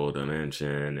portal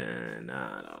dimension, and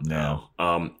I don't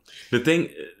know. The thing,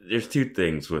 there's two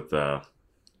things with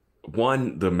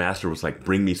one, the Master was like,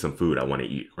 bring me some food, I want to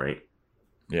eat, right?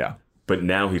 Yeah. But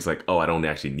now he's like, oh, I don't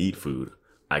actually need food.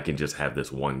 I can just have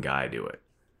this one guy do it.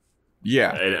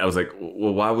 Yeah. And I was like,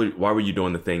 well, why were you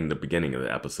doing the thing in the beginning of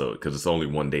the episode? Because it's only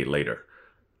one day later.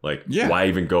 Like, why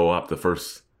even go up the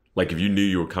first? Like, if you knew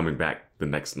you were coming back the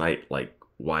next night, like,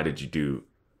 why did you do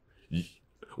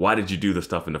the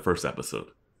stuff in the first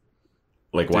episode?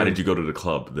 Like, why did you go to the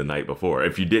club the night before?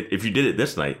 If you did it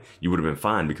this night, you would have been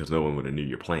fine because no one would have knew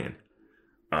your plan.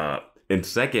 And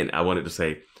second, I wanted to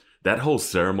say that whole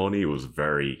ceremony was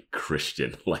very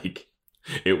Christian. Like,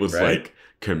 it was like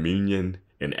communion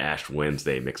and Ash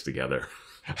Wednesday mixed together.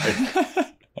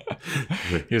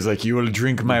 He was like, "You will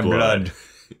drink my blood.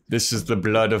 This is the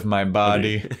blood of my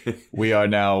body. We are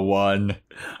now one."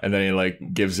 And then he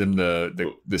like gives him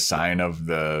the sign of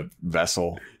the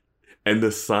vessel. And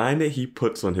the sign that he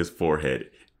puts on his forehead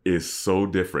is so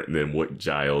different than what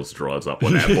Giles draws up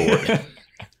on that board.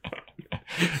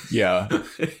 Yeah.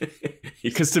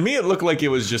 Because to me it looked like it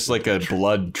was just like a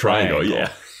blood triangle.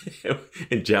 Yeah.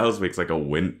 And Giles makes like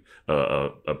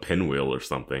a pinwheel or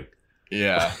something.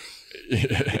 Yeah.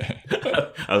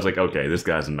 I was like, okay, this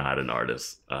guy's not an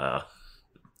artist.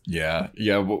 Yeah.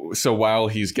 So while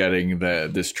he's getting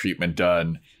this treatment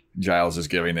done, Giles is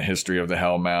giving the history of the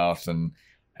Hellmouth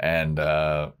and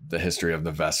the history of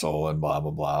the vessel and blah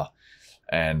blah blah.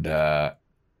 And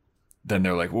then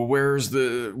they're like, well, what is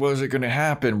it going to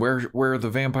happen? Where are the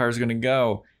vampires going to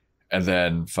go? And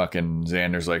then fucking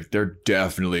Xander's like, they're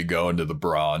definitely going to the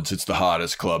Bronze. It's the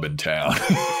hottest club in town.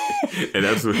 and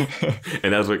that's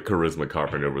what Charisma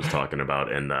Carpenter was talking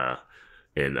about in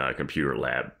computer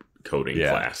lab coding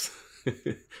class.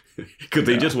 Because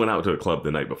they just went out to a club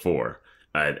the night before,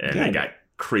 and they got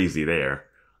crazy there.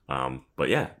 But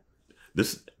yeah,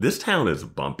 this town is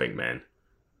bumping, man.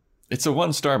 It's a one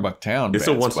Starbucks town. It's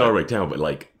a one Starbucks town, but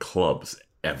like clubs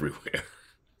everywhere.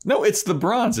 No, it's the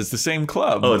Bronze. It's the same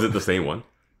club. Oh, is it the same one?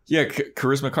 Yeah,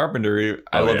 Charisma Carpenter.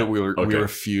 I love that we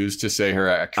refused to say her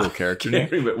actual character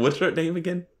name. What's her name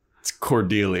again? It's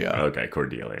Cordelia. Okay,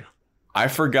 Cordelia. I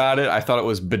forgot it. I thought it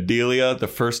was Bedelia the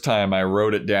first time I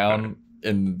wrote it down.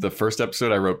 In the first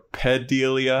episode, I wrote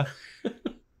Pedelia.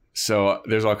 So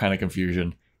there's all kind of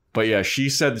confusion. But yeah, she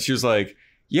said that she was like,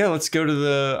 yeah, let's go to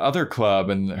the other club.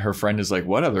 And her friend is like,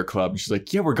 what other club? And she's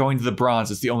like, yeah, we're going to the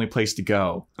Bronze. It's the only place to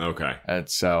go. Okay. And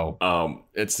so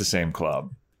it's the same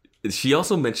club. She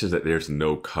also mentions that there's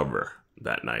no cover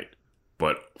that night.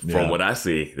 But from what I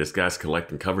see, this guy's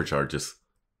collecting cover charges.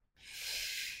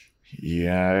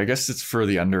 Yeah, I guess it's for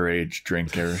the underage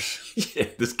drinkers. Yeah,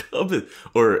 this club is...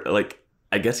 Or, like,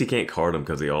 I guess he can't card them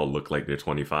because they all look like they're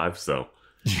 25, so...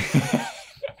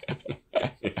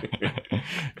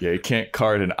 Yeah, you can't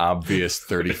card an obvious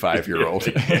 35-year-old.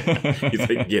 He's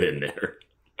like, get in there.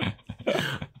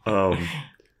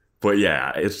 But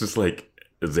yeah, it's just like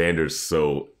Xander's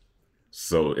so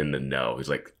in the know. He's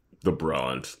like, the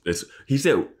Bronze. He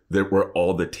said that where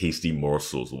all the tasty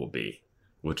morsels will be,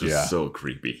 which is so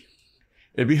creepy.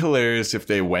 It'd be hilarious if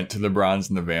they went to the Bronze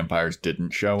and the vampires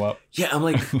didn't show up. Yeah, I'm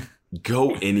like,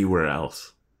 go anywhere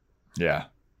else. Yeah.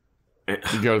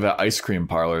 You go to the ice cream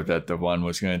parlor that the one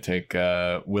was going to take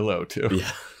Willow to.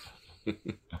 Yeah.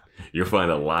 You'll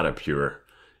find a lot of pure.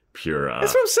 That's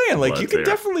what I'm saying. Like, you could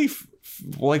definitely...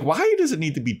 like, why does it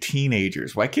need to be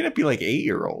teenagers? Why can't it be like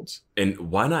 8-year-olds?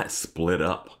 And why not split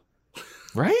up?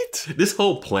 Right? This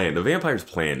whole plan, the vampires'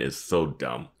 plan is so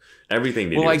dumb. Everything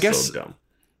they do is so dumb.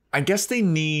 I guess they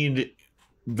need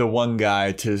the one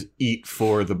guy to eat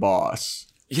for the boss.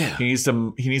 Yeah. He needs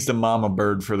to mom a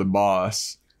bird for the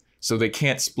boss. So they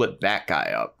can't split that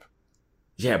guy up.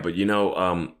 Yeah, but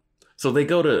so they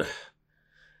go to...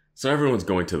 So everyone's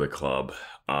going to the club.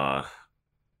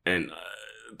 And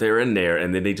they're in there,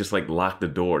 and then they just, like, lock the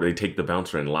door. They take the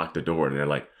bouncer and lock the door, and they're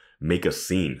like, make a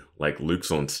scene. Like,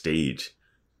 Luke's on stage.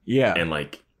 Yeah. And,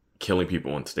 like, killing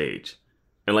people on stage.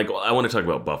 And, like, I want to talk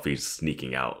about Buffy's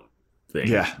sneaking out thing.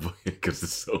 Yeah. Because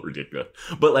it's so ridiculous.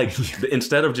 But, like,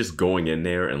 instead of just going in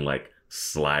there and, like,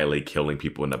 slyly killing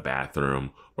people in the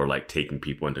bathroom or, like, taking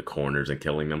people into corners and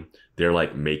killing them, they're,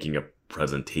 like, making a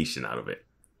presentation out of it.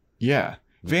 Yeah.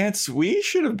 Vance, we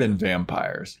should have been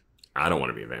vampires. I don't want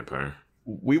to be a vampire.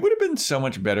 We would have been so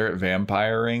much better at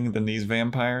vampiring than these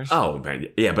vampires. Oh, man.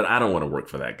 Yeah, but I don't want to work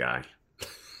for that guy.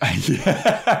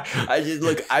 Yeah.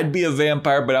 I'd be a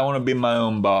vampire, but I want to be my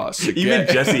own boss. Okay? Even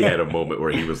Jesse had a moment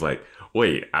where he was like,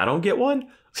 wait, I don't get one?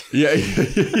 Yeah. I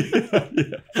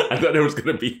thought there was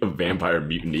going to be a vampire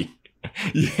mutiny.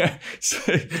 Yeah.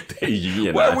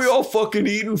 Why are we all fucking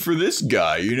eating for this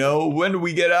guy? When do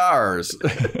we get ours?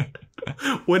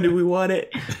 When do we want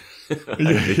it?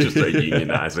 They just start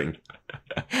unionizing.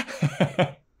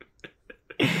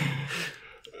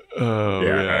 Oh,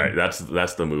 yeah, man. all right.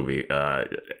 That's the movie.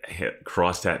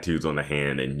 Cross tattoos on the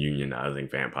hand and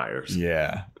unionizing vampires.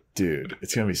 Yeah. Dude,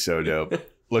 it's going to be so dope.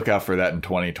 Look out for that in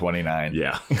 2029.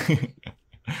 Yeah.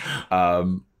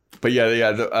 But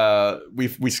yeah.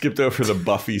 We skipped over the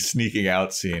Buffy sneaking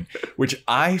out scene, which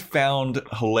I found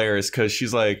hilarious because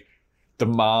she's like,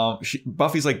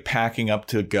 Buffy's like packing up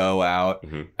to go out,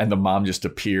 and the mom just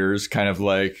appears, kind of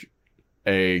like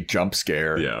a jump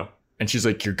scare. Yeah. And she's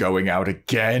like, "You're going out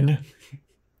again?"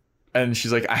 And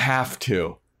she's like, "I have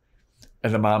to."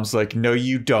 And the mom's like, "No,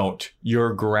 you don't.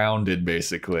 You're grounded,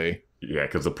 basically." Yeah,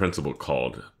 because the principal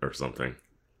called or something.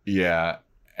 Yeah.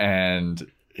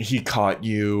 And he caught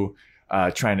you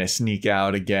trying to sneak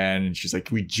out again. And she's like,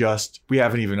 we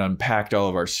haven't even unpacked all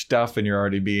of our stuff and you're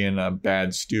already being a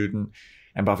bad student.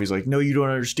 And Buffy's like, no, you don't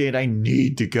understand. I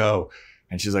need to go.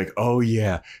 And she's like, oh,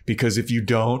 yeah, because if you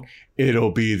don't,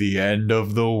 it'll be the end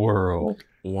of the world.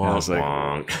 Wonk, I was like,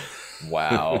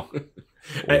 wow.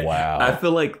 Wow. I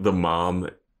feel like the mom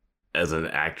as an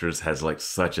actress has like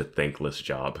such a thankless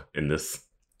job in this.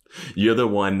 You're the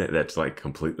one that's like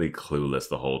completely clueless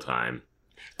the whole time.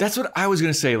 That's what I was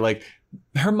going to say. Like,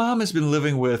 her mom has been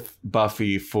living with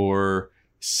Buffy for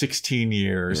 16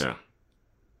 years. Yeah.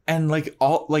 And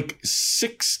like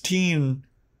 16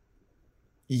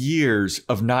 years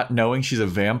of not knowing she's a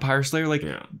vampire slayer. Like,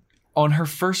 on her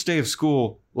first day of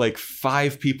school, like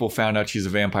 5 people found out she's a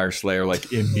vampire slayer,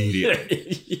 like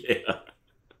immediately. Yeah.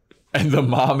 And the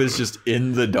mom is just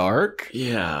in the dark.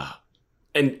 Yeah.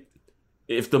 And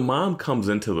if the mom comes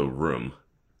into the room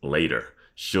later,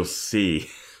 she'll see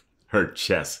her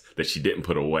chest that she didn't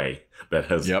put away that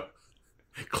has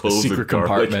closed secret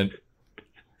compartment.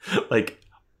 Like,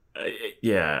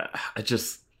 yeah,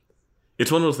 it's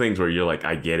one of those things where you're like,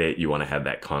 I get it. You want to have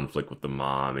that conflict with the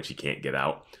mom and she can't get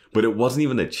out. But it wasn't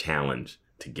even a challenge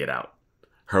to get out.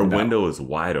 Her window is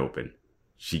wide open.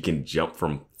 She can jump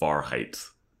from far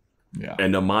heights. Yeah.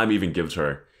 And the mom even gives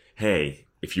her, hey,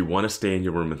 if you want to stay in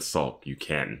your room and sulk, you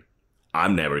can.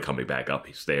 I'm never coming back up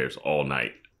these stairs all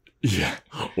night. Yeah.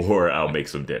 Or I'll make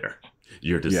some dinner.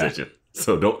 Your decision. Yeah.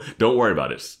 So don't worry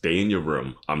about it. Stay in your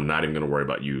room. I'm not even going to worry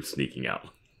about you sneaking out.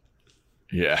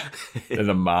 Yeah. And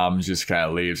the mom just kind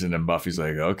of leaves, and then Buffy's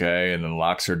like, okay, and then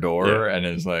locks her door and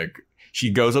is like, she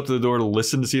goes up to the door to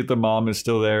listen to see if the mom is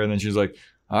still there, and then she's like,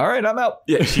 all right, I'm out.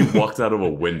 Yeah, she walks out of a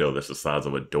window that's the size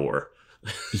of a door.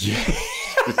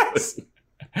 Yes.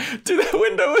 Dude, that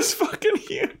window is fucking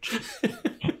huge.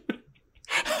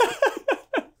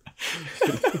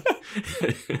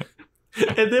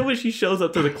 And then when she shows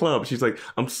up to the club, she's like,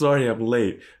 I'm sorry I'm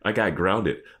late. I got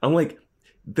grounded. I'm like,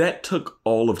 that took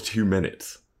all of 2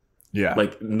 minutes. Yeah.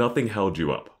 Like, nothing held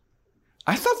you up.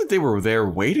 I thought that they were there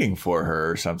waiting for her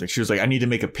or something. She was like, I need to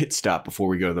make a pit stop before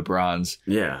we go to the Bronze.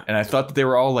 Yeah. And I thought that they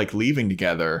were all like leaving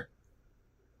together.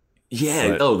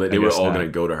 Yeah. That they were all going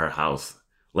to go to her house.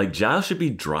 Like, Giles should be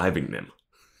driving them.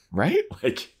 Right?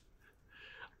 Like,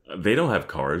 they don't have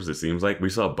cars, it seems like. We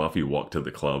saw Buffy walk to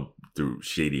the club through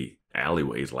shady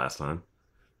alleyways last time.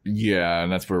 Yeah,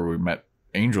 and that's where we met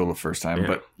Angel the first time. Yeah.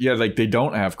 But yeah, like, they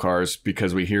don't have cars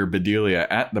because we hear Bedelia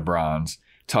at the Bronze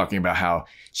talking about how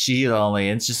she's only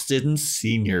interested in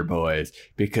senior boys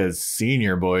because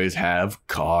senior boys have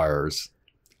cars.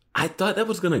 I thought that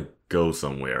was going to go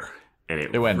somewhere, and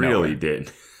it went really nowhere.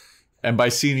 did. And by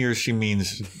seniors, she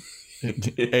means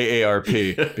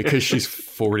AARP because she's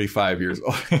 45 years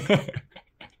old.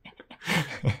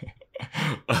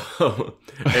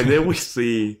 And then we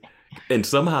see, and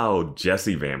somehow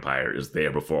Jesse Vampire is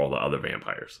there before all the other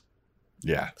vampires.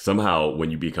 Yeah. Somehow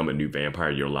when you become a new vampire,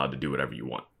 you're allowed to do whatever you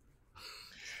want.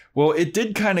 Well, it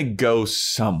did kind of go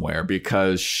somewhere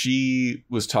because she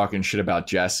was talking shit about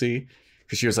Jesse.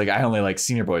 Because she was like, I only like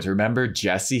senior boys. Remember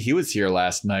Jesse? He was here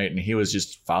last night and he was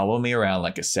just following me around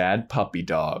like a sad puppy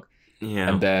dog. Yeah.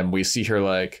 And then we see her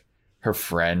like, her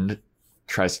friend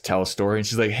tries to tell a story and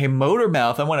she's like, hey,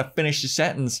 Motormouth, I want to finish the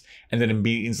sentence. And then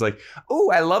Beaton's like,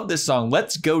 oh, I love this song.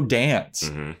 Let's go dance.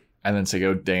 Mm-hmm. And then they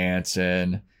go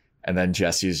dancing. And then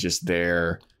Jesse's just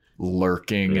there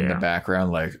lurking in the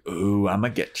background like, ooh, I'm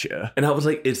going to get you. And I was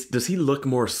like, does he look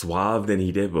more suave than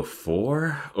he did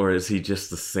before? Or is he just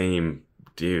the same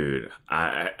dude?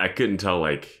 I couldn't tell.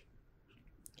 Like,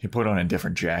 he put on a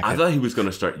different jacket. I thought he was going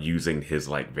to start using his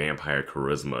like vampire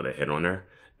charisma to hit on her.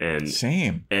 And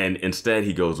same. And instead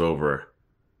he goes over,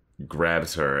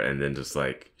 grabs her, and then just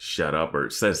like, shut up, or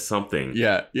says something.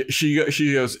 Yeah. She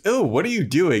goes, oh, what are you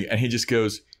doing? And he just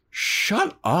goes,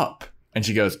 shut up. And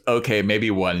she goes, okay, maybe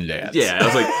one dance. Yeah,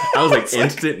 I was like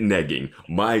instant negging.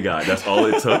 My God, that's all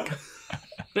it took.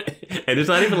 And it's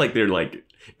not even like they're like,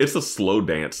 it's a slow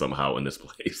dance somehow in this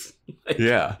place. Like,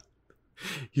 yeah.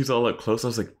 He's all up close. I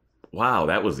was like, wow,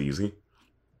 that was easy.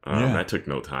 That took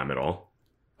no time at all.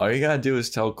 All you gotta do is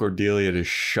tell Cordelia to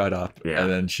shut up, Yeah. and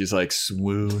then she's like,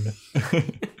 swoon.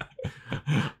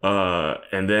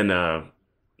 And then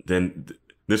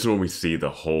this is when we see the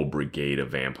whole brigade of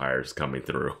vampires coming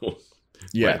through.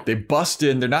 Yeah, Like- they bust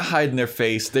in. They're not hiding their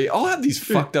face. They all have these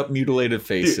fucked up, mutilated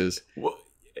faces. Well,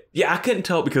 yeah, I couldn't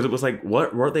tell because it was like,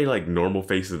 what weren't they like normal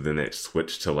faces? Then it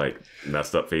switched to like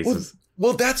messed up faces.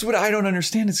 Well, that's what I don't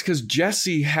understand. It's because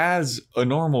Jesse has a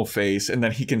normal face, and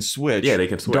then he can switch. Yeah, they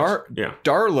can switch. Yeah.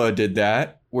 Darla did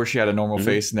that, where she had a normal Mhm.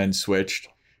 face and then switched.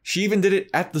 She even did it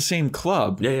at the same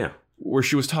club. Yeah. Where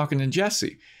she was talking to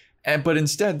Jesse. But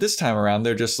instead, this time around,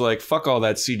 they're just like, fuck all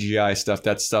that CGI stuff.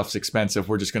 That stuff's expensive.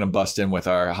 We're just going to bust in with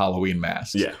our Halloween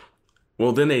masks. Yeah.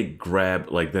 Well, then they grab,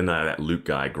 like, then that Luke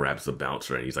guy grabs the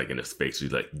bouncer and he's like in his face.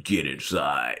 He's like, get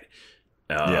inside.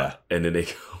 Yeah. And then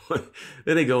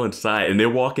they go inside and they're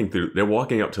walking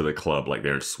up to the club like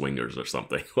they're in swingers or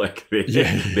something. Like,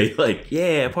 they like,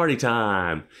 yeah, party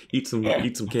time. Eat some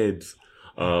kids.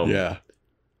 Yeah.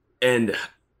 And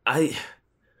I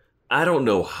don't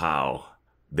know how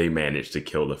they managed to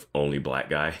kill the only black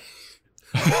guy.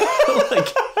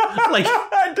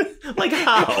 like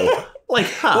how? Like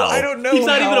how? Well, I don't know. He's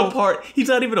not even a part. He's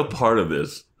not even a part of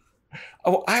this.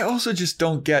 Oh, I also just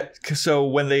don't get. So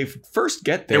when they first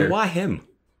get there, And why him?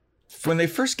 when they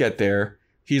first get there,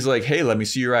 he's like, "Hey, let me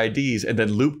see your IDs," and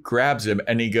then Luke grabs him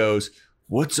and he goes,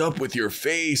 "What's up with your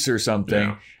face?" or something.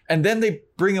 Yeah. And then they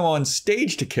bring him on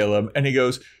stage to kill him, and he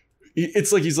goes.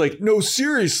 It's like he's like, no,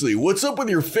 seriously, what's up with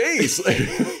your face? Like,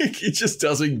 he just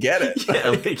doesn't get it.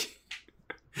 Yeah,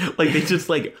 like they just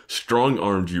like strong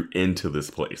armed you into this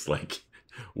place. Like,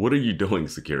 what are you doing,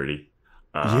 security?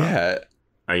 Yeah,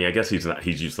 I mean, I guess he's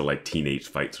used to like teenage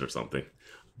fights or something.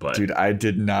 But dude, I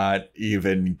did not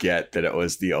even get that it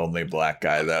was the only black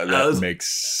guy. That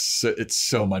makes it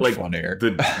so much like, funnier.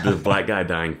 The black guy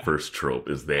dying first trope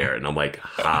is there, and I'm like,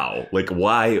 how? Like,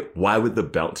 why would the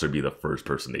bouncer be the first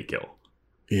person they kill?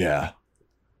 Yeah,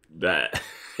 That,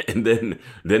 and then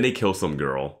they kill some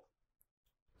girl.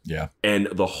 yeah, And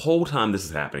the whole time this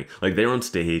is happening, like they're on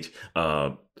stage,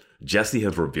 Jesse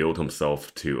has revealed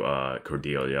himself to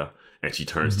Cordelia, and she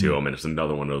turns to him, and it's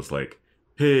another one of those like,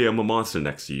 hey, I'm a monster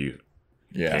next to you.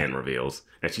 yeah, Anne reveals.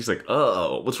 And she's like,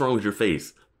 oh, what's wrong with your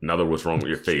face? Another what's wrong with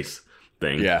your face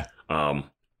thing. yeah.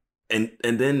 And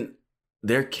then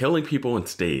they're killing people on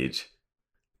stage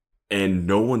and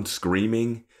no one's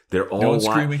screaming. They're all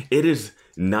screaming. It is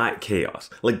not chaos.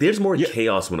 Like there's more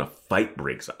chaos when a fight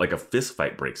breaks out, like a fist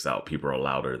fight breaks out. People are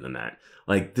louder than that.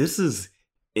 Like this is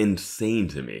insane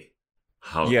to me.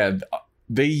 How? Yeah,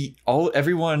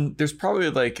 everyone, there's probably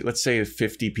like, let's say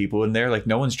 50 people in there. Like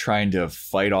no one's trying to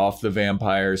fight off the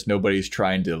vampires. Nobody's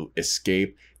trying to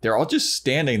escape. They're all just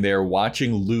standing there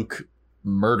watching Luke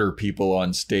murder people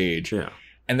on stage. Yeah.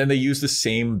 And then they use the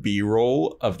same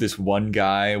B-roll of this one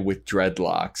guy with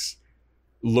dreadlocks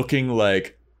looking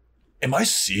like, am I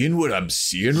seeing what I'm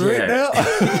seeing right now?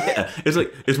 Yeah.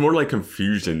 It's more like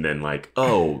confusion than like,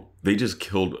 oh, they just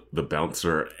killed the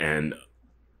bouncer and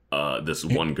this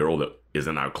one girl that is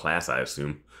in our class, I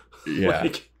assume. Yeah.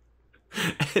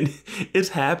 And it's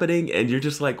happening, and you're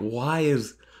just like, why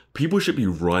is people should be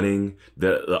running?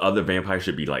 The other vampires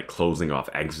should be like closing off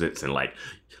exits and like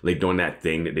doing that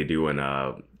thing that they do in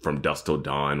From Dusk Till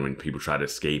Dawn when people try to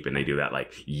escape, and they do that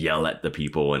like yell at the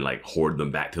people and like hoard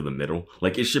them back to the middle.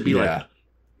 Like it should be like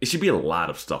it should be a lot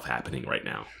of stuff happening right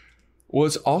now. Well,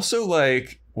 it's also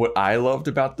like what I loved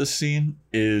about this scene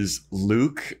is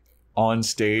Luke on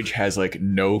stage has like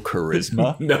no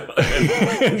charisma. No.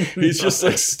 He's just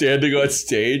like standing on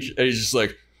stage and he's just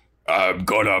like, I'm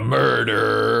gonna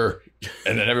murder.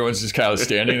 And then everyone's just kind of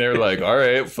standing there like, all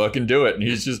right, fucking do it. And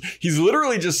he's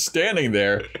literally just standing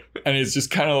there and he's just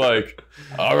kind of like,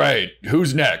 all right,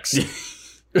 who's next?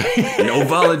 No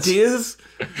volunteers?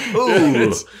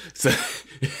 Ooh. So,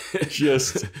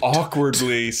 just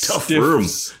awkwardly tough stiff. room.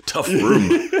 Tough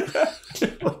room.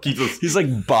 Like he's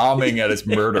like bombing at his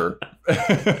murder.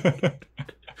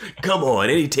 Come on,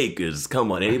 any takers?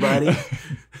 Come on, anybody?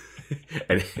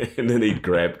 and then they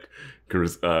grab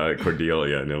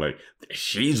Cordelia, and they're like,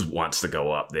 she wants to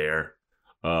go up there.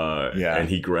 And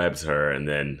he grabs her, and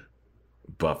then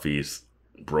Buffy's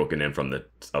broken in from the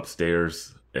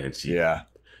upstairs, and she. Yeah.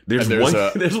 There's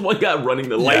one guy running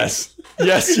the lights.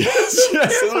 Yes.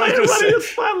 Running the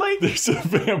spotlight. There's a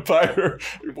vampire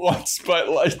on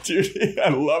spotlight duty. I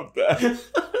love that.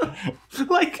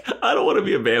 Like, I don't want to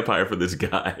be a vampire for this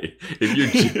guy if your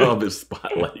job is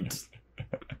spotlights.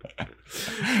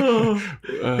 He's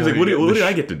like, what do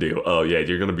I get to do? Oh, yeah,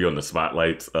 you're going to be on the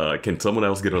spotlights. Can someone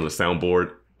else get on the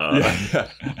soundboard?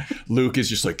 Luke is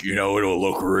just like, it'll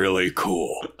look really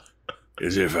cool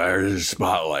As if there's a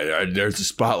spotlight. There's a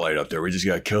spotlight up there. We just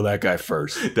got to kill that guy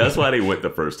first. That's why they went the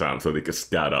first time, so they could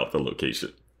scout out the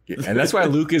location. And that's why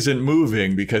Luke isn't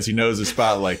moving, because he knows the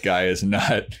spotlight guy is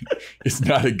not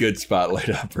a good spotlight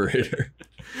operator.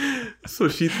 So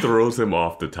she throws him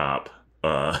off the top.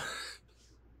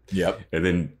 Yep. And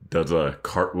then does a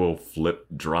cartwheel flip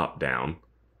drop down.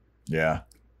 Yeah.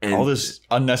 And all this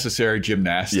unnecessary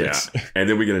gymnastics. Yeah. And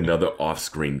then we get another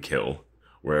off-screen kill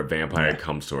where a vampire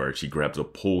comes to her. She grabs a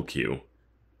pool cue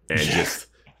and just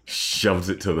shoves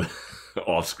it to the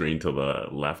off-screen to the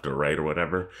left or right or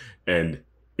whatever. And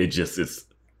it just is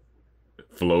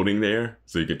floating there.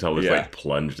 So you can tell it's like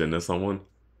plunged into someone.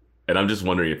 And I'm just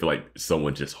wondering if like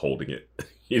someone's just holding it.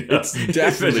 You know? It's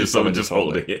definitely someone just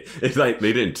holding it. It's like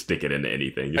they didn't stick it into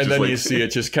anything. It's and just then like, you see it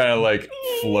just kind of like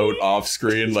float off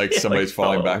screen, like somebody's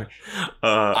falling back.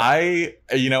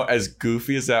 As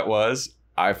goofy as that was,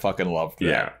 I fucking loved that.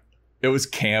 Yeah. It was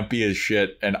campy as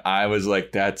shit, and I was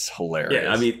like, that's hilarious.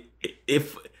 Yeah, I mean,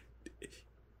 if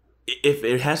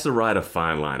it has to ride a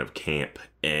fine line of camp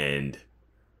and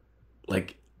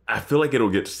like, I feel like it'll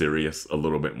get serious a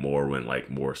little bit more when like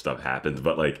more stuff happens,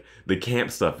 but like the camp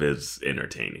stuff is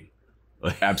entertaining.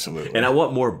 Absolutely. And I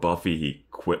want more Buffy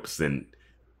quips and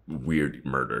weird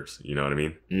murders. You know what I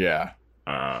mean? Yeah.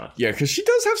 Because she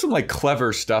does have some like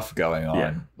clever stuff going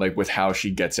on, like with how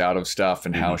she gets out of stuff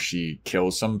and how she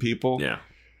kills some people. Yeah.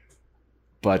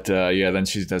 But then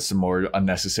she does some more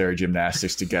unnecessary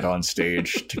gymnastics to get on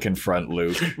stage to confront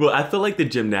Luke. Well, I feel like the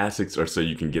gymnastics are so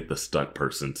you can get the stunt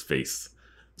person's face.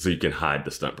 So you can hide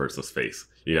the stunt person's face.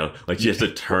 You know? Like she has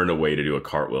to turn away to do a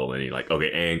cartwheel and you're like,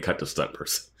 okay, and cut to stunt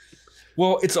person.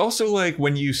 Well, it's also like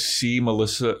when you see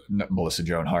Melissa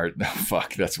Joan Hart. No,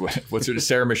 fuck, that's what's her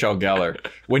Sarah Michelle Gellar.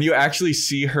 When you actually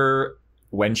see her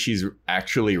when she's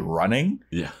actually running,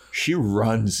 she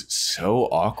runs so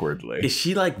awkwardly. Is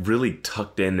she like really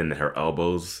tucked in her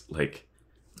elbows, like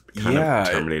kind of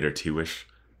Terminator 2-ish?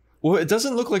 Well, it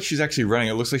doesn't look like she's actually running.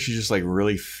 It looks like she's just like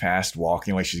really fast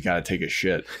walking, like she's got to take a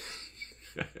shit.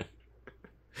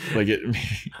 I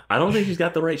don't think she's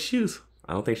got the right shoes.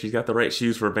 I don't think she's got the right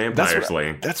shoes for vampire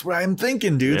slaying. That's what I'm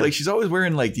thinking, dude. Yeah. Like she's always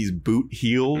wearing like these boot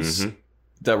heels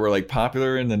that were like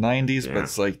popular in the 90s, but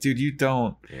it's like, dude, you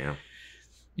don't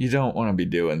want to be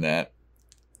doing that.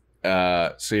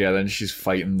 Then she's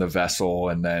fighting the vessel,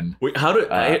 and then wait, how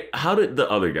did the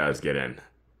other guys get in?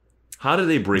 How did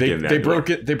they break in? They broke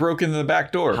into the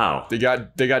back door. How? They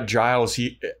got Giles.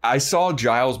 I saw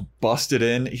Giles busted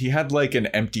in. He had like an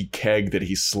empty keg that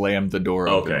he slammed the door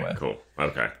open with. Cool.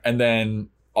 Okay. And then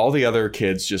all the other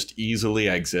kids just easily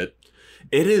exit.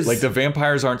 It is like the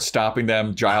vampires aren't stopping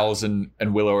them. Giles and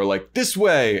Willow are like, this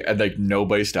way, and like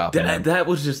nobody stopping them. That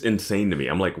was just insane to me.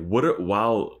 I'm like,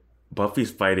 while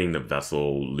Buffy's fighting the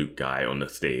vessel Luke guy on the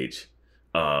stage,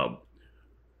 I'm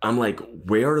like,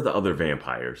 where are the other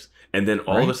vampires? And then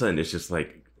all of a sudden, it's just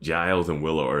like Giles and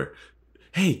Willow are,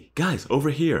 hey, guys, over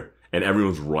here. And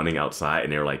everyone's running outside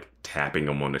and they're like tapping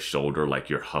them on the shoulder like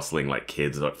you're hustling like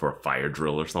kids up for a fire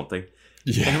drill or something.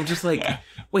 Yeah. And I'm just like,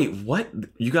 wait, what?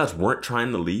 You guys weren't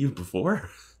trying to leave before?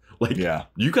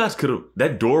 You guys could have,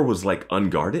 that door was like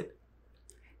unguarded.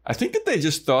 I think that they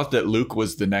just thought that Luke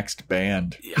was the next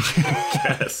band. Yeah,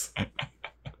 I guess.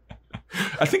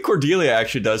 I think Cordelia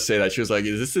actually does say that. She was like,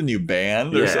 is this a new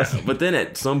band or something? But then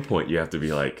at some point you have to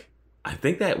be like, I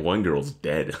think that one girl's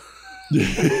dead.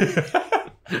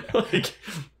 Like,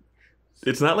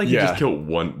 it's not like you just killed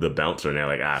the bouncer and they're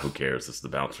like, who cares? It's the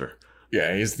bouncer.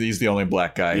 Yeah, he's the only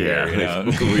black guy here. You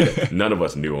know? None of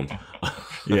us knew him.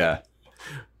 Yeah.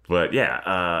 But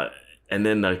and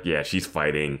then she's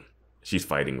fighting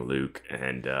Luke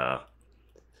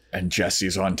and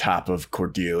Jesse's on top of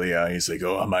Cordelia. He's like,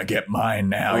 oh, I'm going to get mine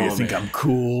now. You think I'm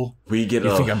cool? You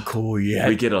think I'm cool yet?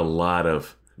 We get a lot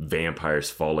of vampires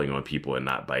falling on people and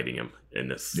not biting them in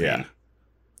this scene.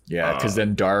 Yeah, because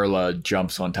then Darla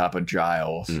jumps on top of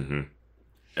Giles. Mm-hmm.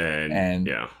 And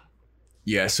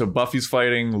so Buffy's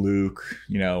fighting Luke,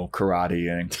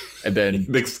 karate, and then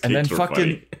fucking...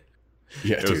 Funny.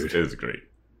 Yeah, it was great.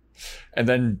 And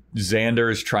then Xander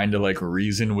is trying to like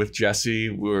reason with Jesse,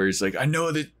 where he's like, I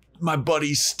know that my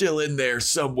buddy's still in there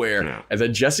somewhere. Yeah. And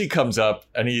then Jesse comes up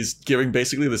and he's giving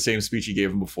basically the same speech he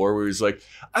gave him before, where he's like,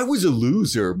 I was a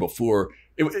loser before.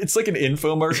 It's like an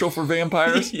infomercial for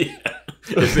vampires. Yeah.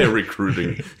 Is there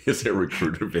recruiting? Is there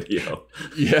recruiter video?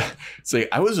 Yeah. It's like,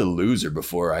 I was a loser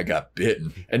before I got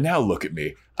bitten. And now look at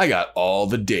me. I got all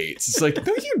the dates. It's like,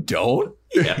 no, you don't.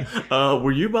 Yeah.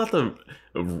 Were you about to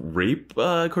rape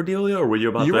Cordelia, or were you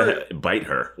about to bite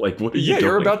her? Like, what are you doing?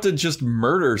 You're about to just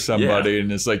murder somebody,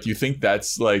 and it's like, you think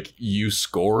that's like you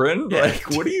scoring? Yeah. Like,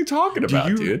 what are you talking about,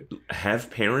 Do dude? you have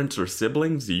parents or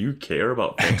siblings? Do you care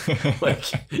about things? Like,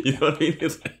 you know what I mean?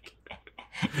 It's like,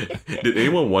 did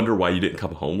anyone wonder why you didn't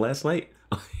come home last night?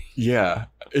 Yeah,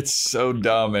 it's so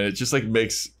dumb, and it just like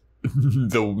makes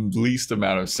the least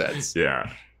amount of sense.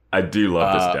 Yeah, I do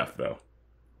love this death though.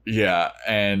 Yeah,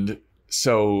 and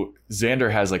so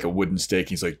Xander has like a wooden stake.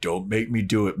 He's like, "Don't make me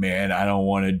do it, man. I don't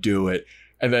want to do it."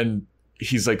 And then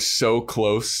he's like so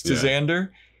close to Xander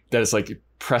that it's like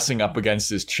pressing up against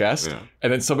his chest. Yeah.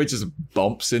 And then somebody just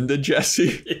bumps into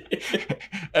Jesse,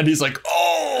 and he's like,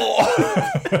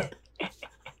 "Oh!"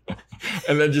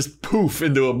 And then just poof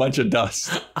into a bunch of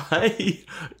dust. I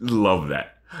love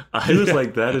that. I was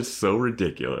like, that is so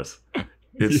ridiculous.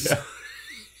 It's. Yeah.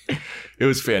 It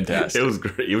was fantastic. It was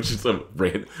great. It was just a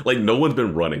random, like no one's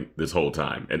been running this whole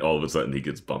time, and all of a sudden he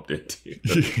gets bumped into.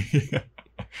 Yeah.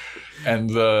 And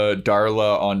the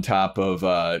Darla on top of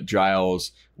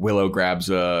Giles, Willow grabs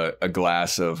a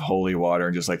glass of holy water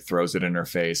and just like throws it in her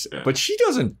face. Yeah. But she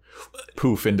doesn't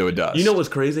poof into a dust. You know what's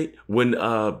crazy? When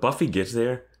Buffy gets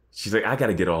there, she's like, I got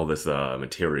to get all this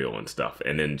material and stuff.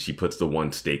 And then she puts the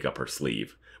one stake up her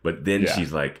sleeve. But then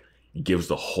she's like, gives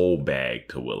the whole bag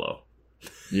to Willow.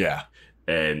 Yeah.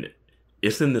 And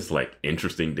it's in this like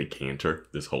interesting decanter,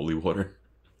 this holy water.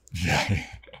 Yeah.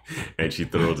 And she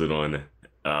throws it on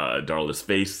Darla's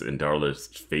face, and Darla's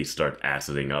face starts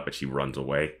aciding up, and she runs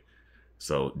away.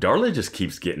 So Darla just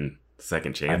keeps getting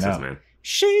second chances, man.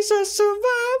 She's a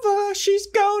survivor. She's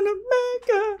gonna make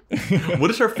it.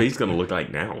 What is her face gonna look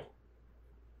like now?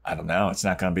 I don't know. It's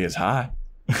not gonna be as hot.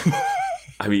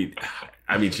 I mean,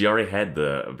 she already had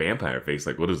the vampire face.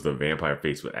 Like, what does the vampire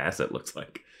face with acid looks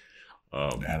like? I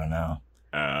don't know.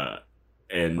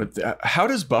 And how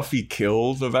does Buffy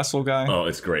kill the vessel guy? Oh,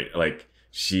 it's great. Like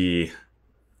she's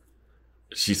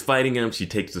fighting him. She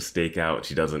takes the stake out.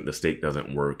 The stake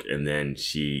doesn't work, and then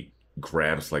she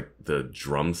grabs like the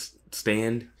drum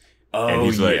stand. Oh, and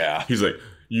he's like,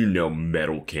 you know,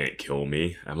 metal can't kill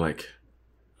me. I'm like,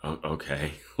 oh,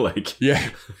 okay, like,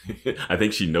 yeah. I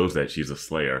think she knows that she's a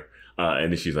slayer.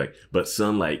 And then she's like, but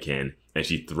sunlight can, and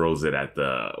she throws it at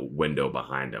the window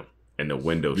behind him, and the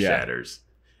window shatters.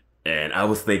 And I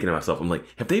was thinking to myself, I'm like,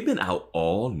 have they been out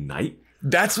all night?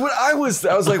 That's what I was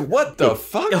like, what the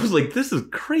fuck? I was like, this is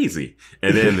crazy.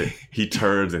 And then he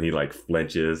turns and he like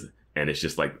flinches, and it's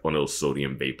just like one of those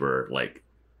sodium vapor, like,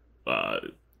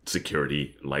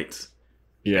 security lights.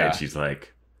 Yeah. And she's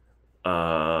like,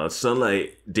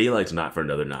 daylight's not for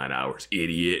another 9 hours,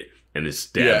 idiot. And it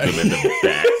stabs him in the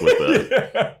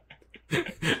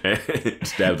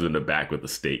back with a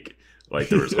stake, like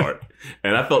through his heart.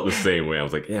 And I felt the same way. I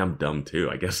was like, yeah, I'm dumb too.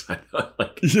 I guess I thought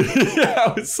like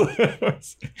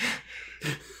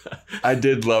I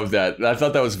did love that. I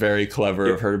thought that was very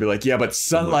clever of her to be like, yeah, but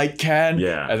sunlight can.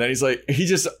 Yeah. And then he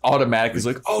just automatically is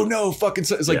like, oh no, fucking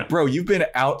sun. It's like, bro, you've been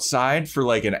outside for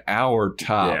like an hour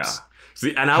tops. Yeah.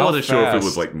 See, and I wasn't sure if it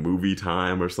was like movie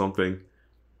time or something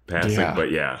passing,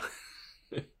 but yeah.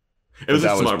 It was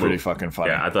a smart pretty move. Fucking funny.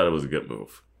 Yeah, I thought it was a good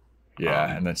move.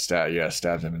 Yeah, and then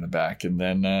stabbed him in the back, and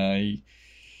then oh,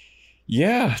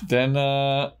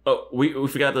 we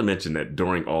forgot to mention that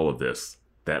during all of this,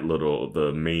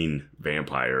 the main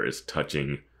vampire is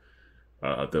touching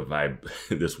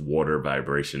this water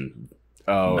vibration.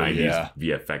 Oh 90s yeah,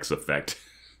 VFX effect.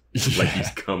 Like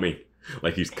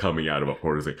he's coming out of a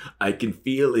portal. He's like, I can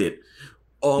feel it.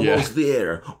 Almost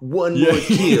there. One more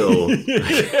kill.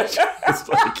 It's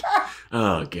like,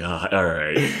 oh god. All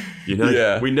right.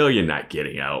 We know you're not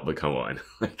getting out, but come on.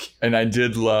 And I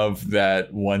did love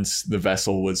that once the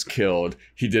vessel was killed,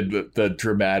 he did the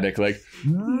dramatic like,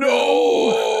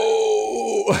 no.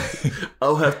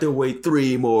 I'll have to wait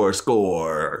 3 more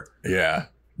score. Yeah.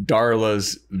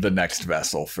 Darla's the next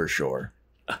vessel for sure.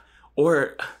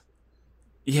 Or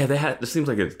yeah, it seems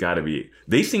like it's got to be.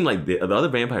 They seem like the other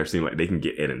vampires seem like they can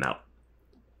get in and out.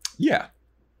 Yeah.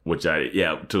 Which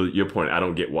to your point, I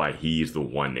don't get why he's the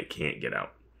one that can't get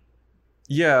out.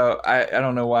 Yeah, I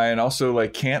don't know why. And also,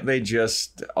 like, can't they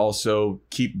just also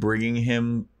keep bringing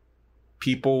him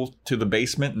people to the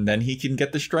basement and then he can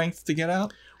get the strength to get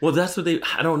out? Well, that's what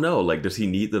I don't know. Like, does he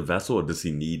need the vessel or does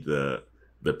he need the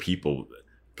people?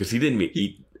 Because he didn't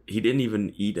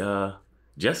even eat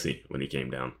Jesse when he came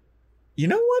down. You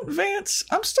know what, Vance?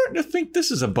 I'm starting to think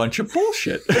this is a bunch of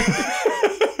bullshit.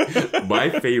 My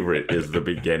favorite is the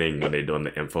beginning when they're doing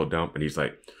the info dump, and he's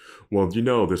like, "Well,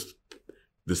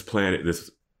 this planet,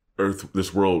 this Earth,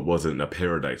 this world wasn't a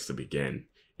paradise to begin.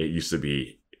 It used to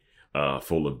be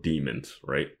full of demons,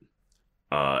 right?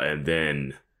 And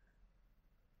then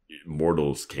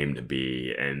mortals came to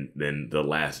be, and then the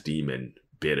last demon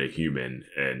bit a human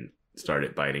and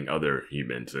started biting other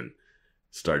humans and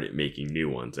started making new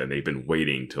ones, and they've been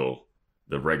waiting till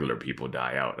the regular people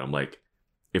die out." And I'm like,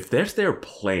 if that's their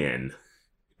plan,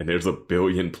 and there's 1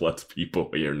 billion plus people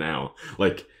here now,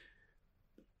 like,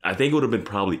 I think it would have been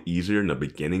probably easier in the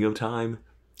beginning of time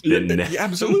than now.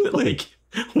 Absolutely. Like,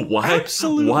 why?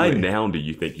 Absolutely. Why now do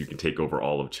you think you can take over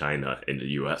all of China in the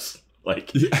U.S.?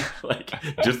 Like, like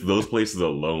just those places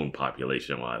alone,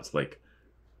 population-wise. Like,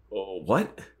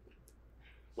 what?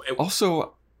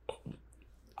 Also,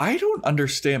 I don't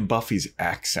understand Buffy's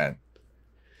accent.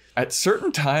 At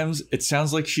certain times, it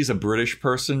sounds like she's a British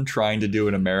person trying to do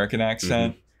an American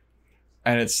accent.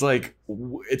 And it's like,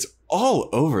 it's all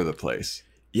over the place.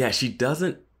 Yeah, she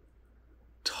doesn't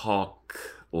talk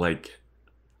like...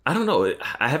 I don't know.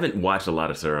 I haven't watched a lot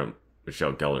of Sarah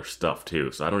Michelle Gellar stuff,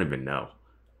 too, so I don't even know.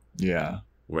 Yeah.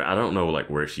 I don't know, like,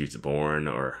 where she's born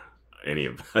or any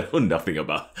of... I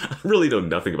really know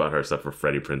nothing about her except for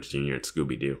Freddie Prinze Jr. and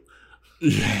Scooby-Doo.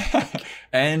 Yeah.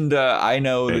 And I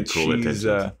know And that Cruel she's...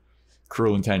 Intentions.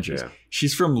 Cruel Intentions. Yeah.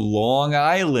 She's from Long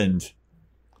Island.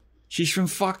 She's from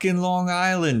fucking Long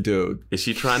Island, dude. Is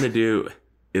she trying to do...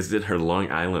 Is it her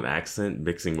Long Island accent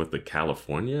mixing with the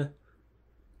California?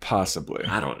 Possibly.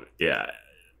 I don't... Yeah.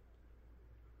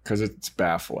 Because it's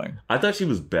baffling. I thought she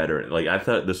was better. Like, I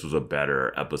thought this was a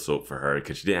better episode for her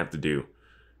because she didn't have to do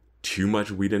too much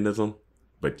Whedonism,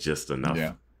 but just enough.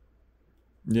 Yeah.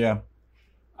 Yeah.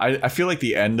 I feel like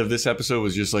the end of this episode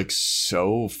was just like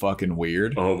so fucking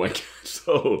weird. Oh my God.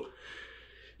 So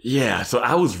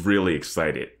I was really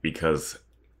excited because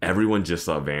everyone just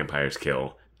saw vampires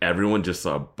kill. Everyone just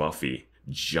saw Buffy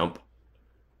jump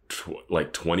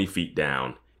like 20 feet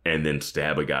down and then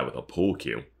stab a guy with a pool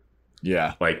cue.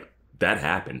 Yeah. Like, that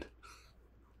happened.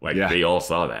 Like, Yeah. they all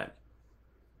saw that.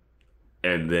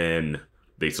 And then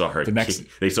they saw her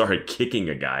kicking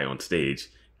a guy on stage,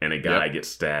 and a guy gets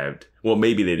stabbed. Well,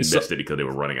 maybe they missed it because they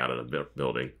were running out of the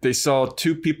building. They saw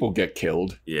 2 people get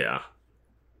killed. Yeah.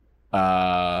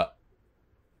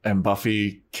 And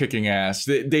Buffy kicking ass.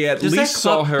 They at Does least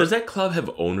saw her. Does that club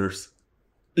have owners?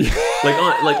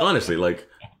 like honestly, like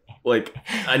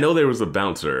I know there was a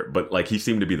bouncer, but like he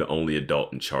seemed to be the only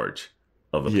adult in charge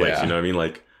of the place. Yeah. You know what I mean?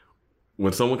 Like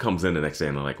when someone comes in the next day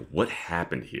and they're like, "What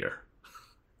happened here?"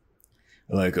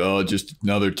 Like, oh, just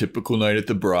another typical night at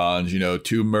the Bronze.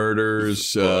 2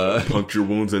 murders. Puncture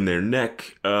wounds in their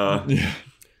neck.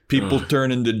 People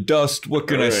turn into dust. What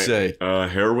can I say?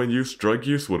 Heroin use, drug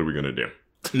use. What are we gonna do?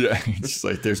 Yeah, it's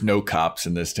like there's no cops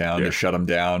in this town to shut them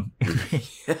down.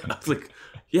 It's like,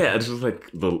 it's just like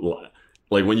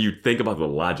like when you think about the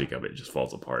logic of it, it just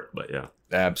falls apart. But yeah,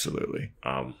 absolutely.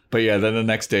 But yeah, then the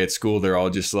next day at school, they're all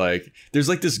just like, there's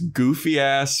like this goofy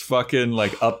ass fucking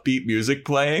like upbeat music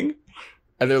playing.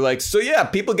 And they're like, so yeah,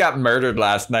 people got murdered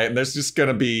last night, and there's just going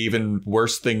to be even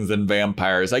worse things than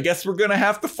vampires. I guess we're going to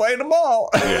have to fight them all.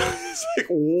 Yeah. It's like,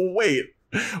 wait,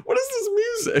 what is this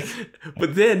music?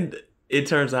 But then it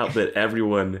turns out that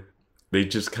everyone, they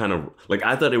just kind of, like,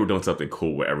 I thought they were doing something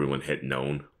cool where everyone had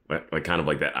known. Like kind of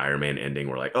like that Iron Man ending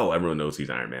where like, oh, everyone knows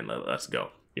he's Iron Man. Let's go,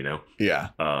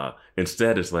 Yeah.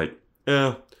 Instead, it's like,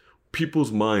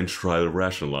 people's minds try to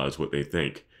rationalize what they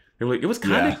think. And like, it was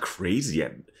kind of crazy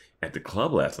at the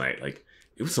club last night. Like,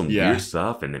 it was some weird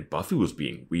stuff, and then Buffy was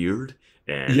being weird.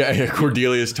 And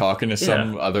Cordelia's talking to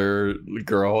some other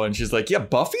girl, and she's like, yeah,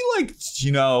 Buffy, like,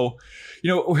 you know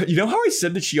how I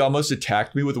said that she almost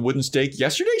attacked me with a wooden stake?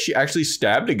 Yesterday, she actually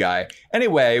stabbed a guy.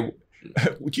 Anyway,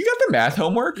 you got the math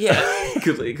homework? Yeah,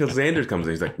 because Xander comes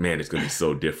in, he's like, man, it's going to be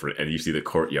so different. And you see the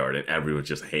courtyard, and everyone's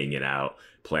just hanging out,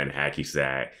 playing hacky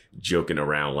sack, joking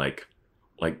around like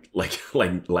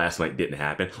last night didn't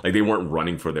happen. Like they weren't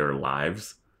running for their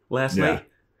lives last night.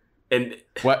 And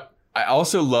what I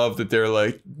also love that they're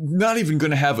like not even going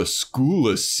to have a school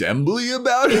assembly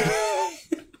about it.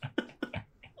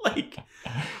 like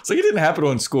it's like it didn't happen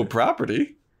on school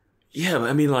property. Yeah, but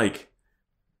I mean, like,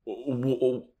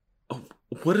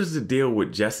 what is the deal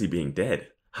with Jesse being dead?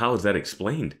 How is that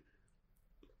explained?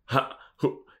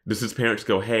 Does his parents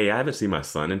go, hey, I haven't seen my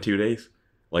son in 2 days?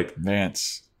 Like,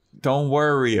 Vance, don't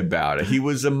worry about it. He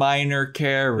was a minor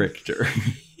character.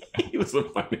 He was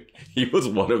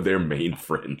one of their main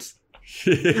friends.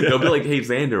 They'll be like, hey,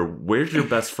 Xander, where's your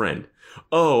best friend?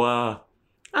 Oh, I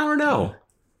don't know.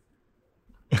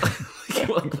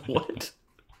 Like, what?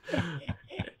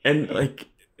 And like,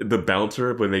 the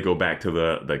bouncer when they go back to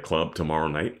the club tomorrow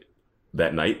night,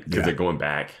 that night, because they're going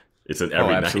back. It's an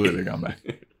every absolutely night. Going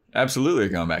back. Absolutely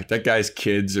going back. That guy's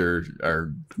kids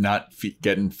are not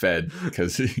getting fed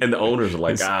because and the owners are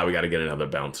like, we got to get another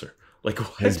bouncer. Like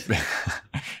what?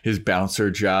 His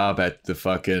bouncer job at the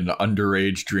fucking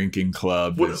underage drinking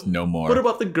club is no more. What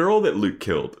about the girl that Luke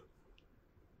killed?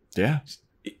 Yeah.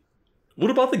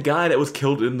 What about the guy that was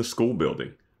killed in the school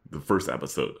building? The first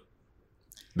episode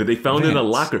that they found in a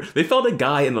locker. They found a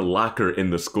guy in a locker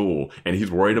in the school, and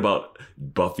he's worried about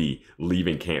Buffy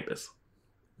leaving campus.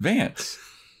 Vance.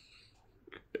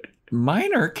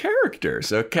 Minor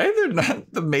characters, okay? They're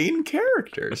not the main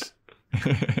characters.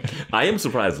 I am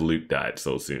surprised Luke died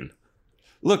so soon.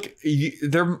 Look, you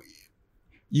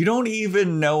don't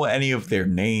even know any of their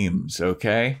names,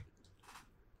 okay?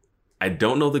 I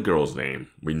don't know the girl's name.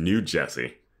 We knew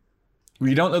Jesse.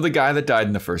 We don't know the guy that died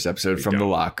in the first episode from the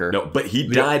locker. No, but he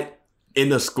died in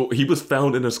the school. He was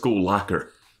found in a school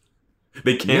locker.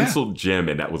 They canceled Jim,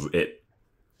 and that was it.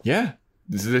 Yeah.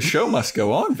 The show must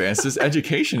go on, Vance. This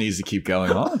education needs to keep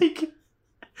going on.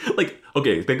 Like,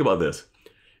 okay, think about this.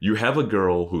 You have a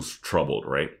girl who's troubled,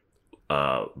 right?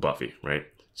 Buffy, right?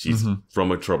 She's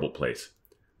from a troubled place.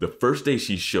 The first day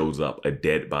she shows up, a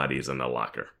dead body is in the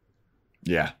locker.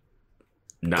 Yeah.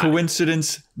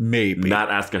 Coincidence? Maybe.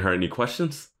 Not asking her any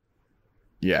questions?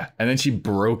 Yeah. And then she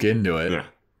broke into it. Yeah.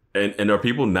 And are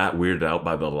people not weirded out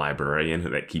by the librarian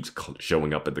that keeps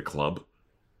showing up at the club?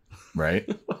 Right.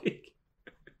 Like,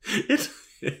 it's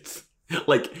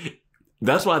like,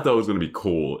 that's why I thought it was going to be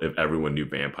cool if everyone knew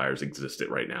vampires existed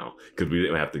right now, because we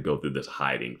didn't have to go through this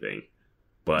hiding thing.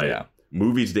 But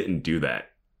movies didn't do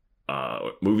that.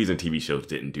 Movies and TV shows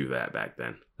didn't do that back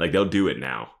then. Like, they'll do it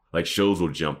now. Like, shows will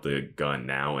jump the gun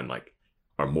now and like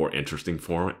are more interesting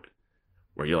for it.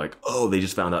 Where you're like, oh, they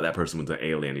just found out that person was an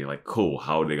alien. You're like, cool,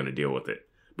 how are they going to deal with it?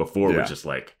 Before we're just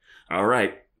like, all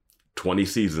right, 20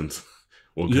 seasons.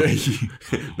 We'll go.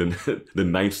 The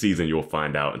 9th season, you'll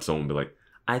find out, and someone will be like,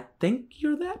 I think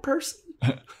you're that person.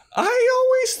 I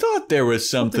always thought there was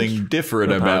something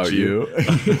different about you.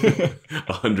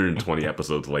 120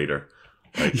 episodes later.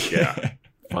 Like,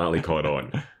 finally caught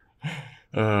on.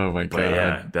 Oh my God. But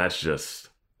yeah, that's just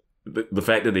the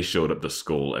fact that they showed up to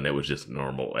school and it was just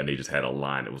normal and they just had a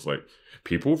line. It was like,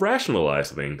 people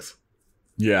rationalize things.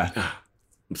 Yeah.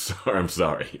 I'm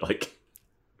sorry. Like,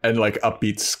 and like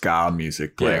upbeat ska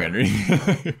music playing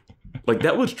underneath. Like,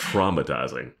 that was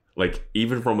traumatizing. Like,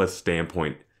 even from a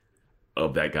standpoint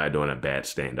of that guy doing a bad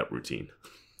stand-up routine.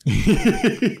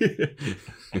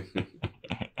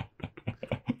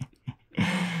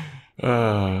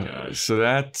 So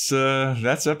that's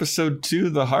episode 2,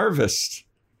 The Harvest.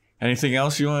 Anything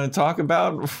else you want to talk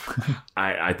about?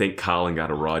 I think Colin got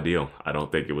a raw deal. I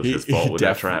don't think it was his fault with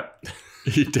that trap.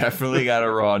 He definitely got a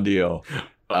raw deal.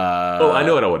 I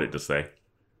know what I wanted to say.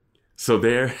 So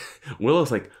there,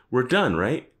 Willow's like, we're done,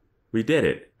 right? We did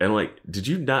it. And like, did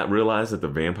you not realize that the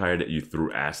vampire that you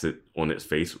threw acid on its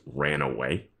face ran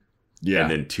away? Yeah.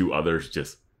 And then 2 others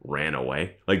just ran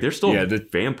away. Like, they're still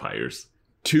vampires.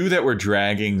 2 that were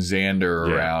dragging Xander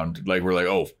around, like, were like,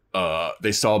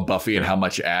 they saw Buffy and how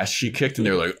much ass she kicked, and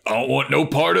they're like, I don't want no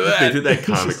part of that. They did that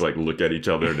comic, like, look at each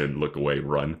other and then look away,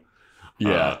 run.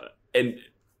 Yeah. And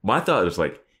my thought was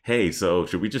like, hey, so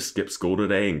should we just skip school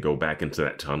today and go back into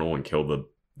that tunnel and kill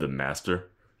the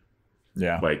master?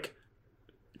 Yeah. Like,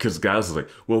 because Giles is like,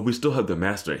 well, we still have the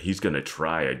master. He's going to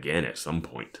try again at some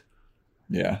point.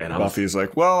 Yeah. And Buffy's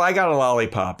like, well, I got a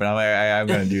lollipop, and I'm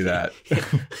going to do that.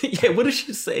 Yeah, what does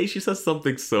she say? She says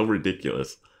something so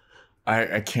ridiculous.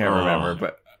 I can't remember,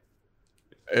 but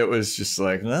it was just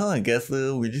like, well, I guess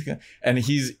we just got...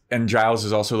 And Giles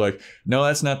is also like, no,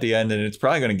 that's not the end, and it's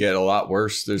probably going to get a lot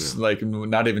worse. There's like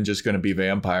not even just going to be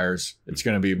vampires. It's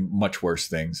going to be much worse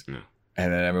things. Yeah.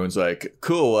 And then everyone's like,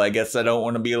 cool, I guess I don't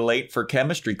want to be late for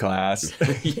chemistry class.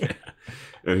 Yeah.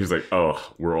 And he's like,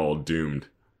 oh, we're all doomed.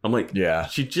 I'm like, yeah,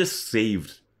 she just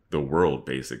saved the world,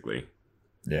 basically.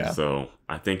 Yeah. So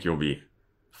I think you'll be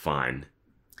fine.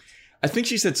 I think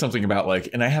she said something about like,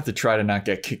 and I have to try to not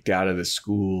get kicked out of the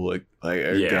school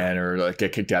again, or like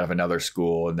get kicked out of another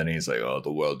school. And then he's like, oh,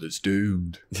 the world is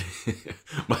doomed.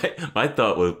 my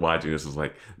thought was watching this was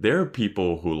like, there are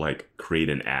people who like create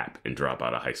an app and drop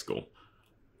out of high school.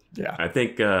 Yeah. I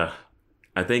think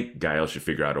Giles should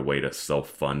figure out a way to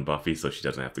self-fund Buffy so she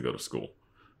doesn't have to go to school.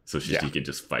 So she can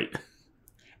just fight.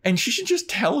 And she should just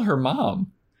tell her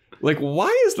mom. Like,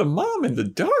 why is the mom in the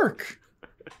dark?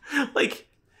 Like,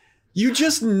 you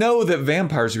just know that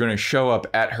vampires are going to show up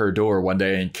at her door one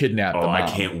day and kidnap the mom. I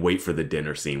can't wait for the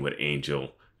dinner scene with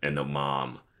Angel and the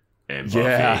mom and Buffy.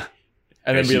 Yeah.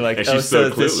 And then be like, and oh, she's so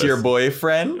is this clueless. your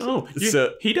boyfriend? Oh,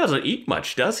 so he doesn't eat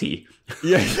much, does he?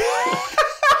 yeah.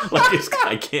 Like,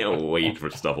 I can't wait for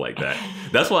stuff like that.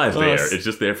 That's why it's there. It's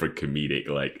just there for comedic,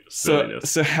 like, silliness.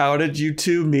 So how did you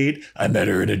two meet? I met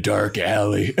her in a dark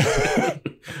alley.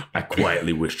 I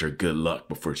quietly wished her good luck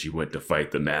before she went to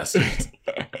fight the Masters.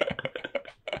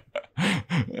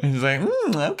 And he's like,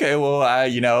 okay, well,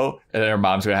 and then her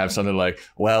mom's gonna have something like,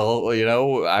 well,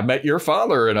 I met your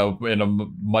father in a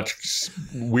much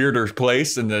weirder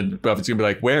place, and then Buffett's gonna be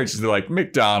like, where? And she's like,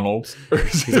 McDonald's.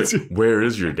 He's like, where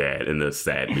is your dad? And the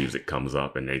sad music comes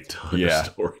up, and they tell the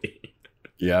story.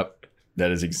 Yep,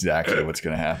 that is exactly what's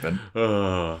gonna happen.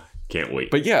 Can't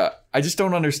wait. But yeah, I just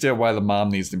don't understand why the mom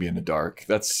needs to be in the dark.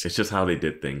 It's just how they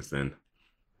did things then.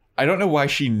 I don't know why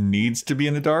she needs to be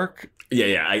in the dark.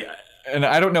 Yeah. And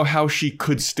I don't know how she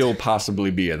could still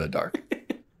possibly be in the dark.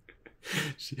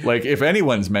 Like, if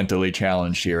anyone's mentally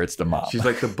challenged here, it's the mom. She's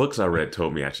like, the books I read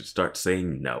told me I should start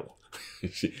saying no.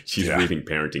 She's reading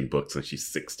parenting books and she's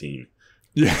 16.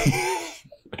 Yeah.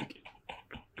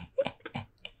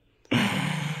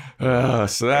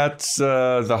 So that's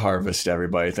The Harvest,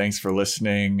 everybody. Thanks for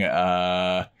listening.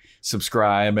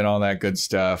 Subscribe and all that good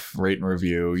stuff. Rate and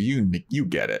review. You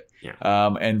get it. Yeah.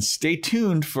 And stay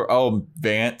tuned for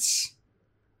Vance.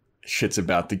 Shit's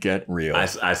about to get real. I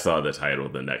saw the title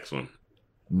of the next one.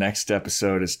 Next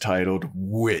episode is titled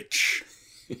Witch.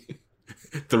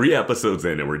 3 episodes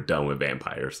in and we're done with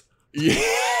vampires. Yeah.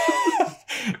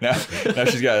 now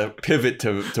she's got to pivot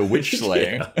to witch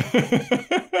slaying.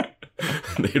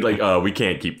 They're like, we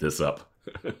can't keep this up.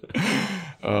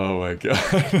 Oh my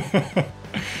god.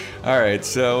 All right,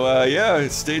 so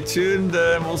stay tuned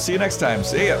and we'll see you next time.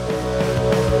 See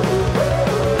ya.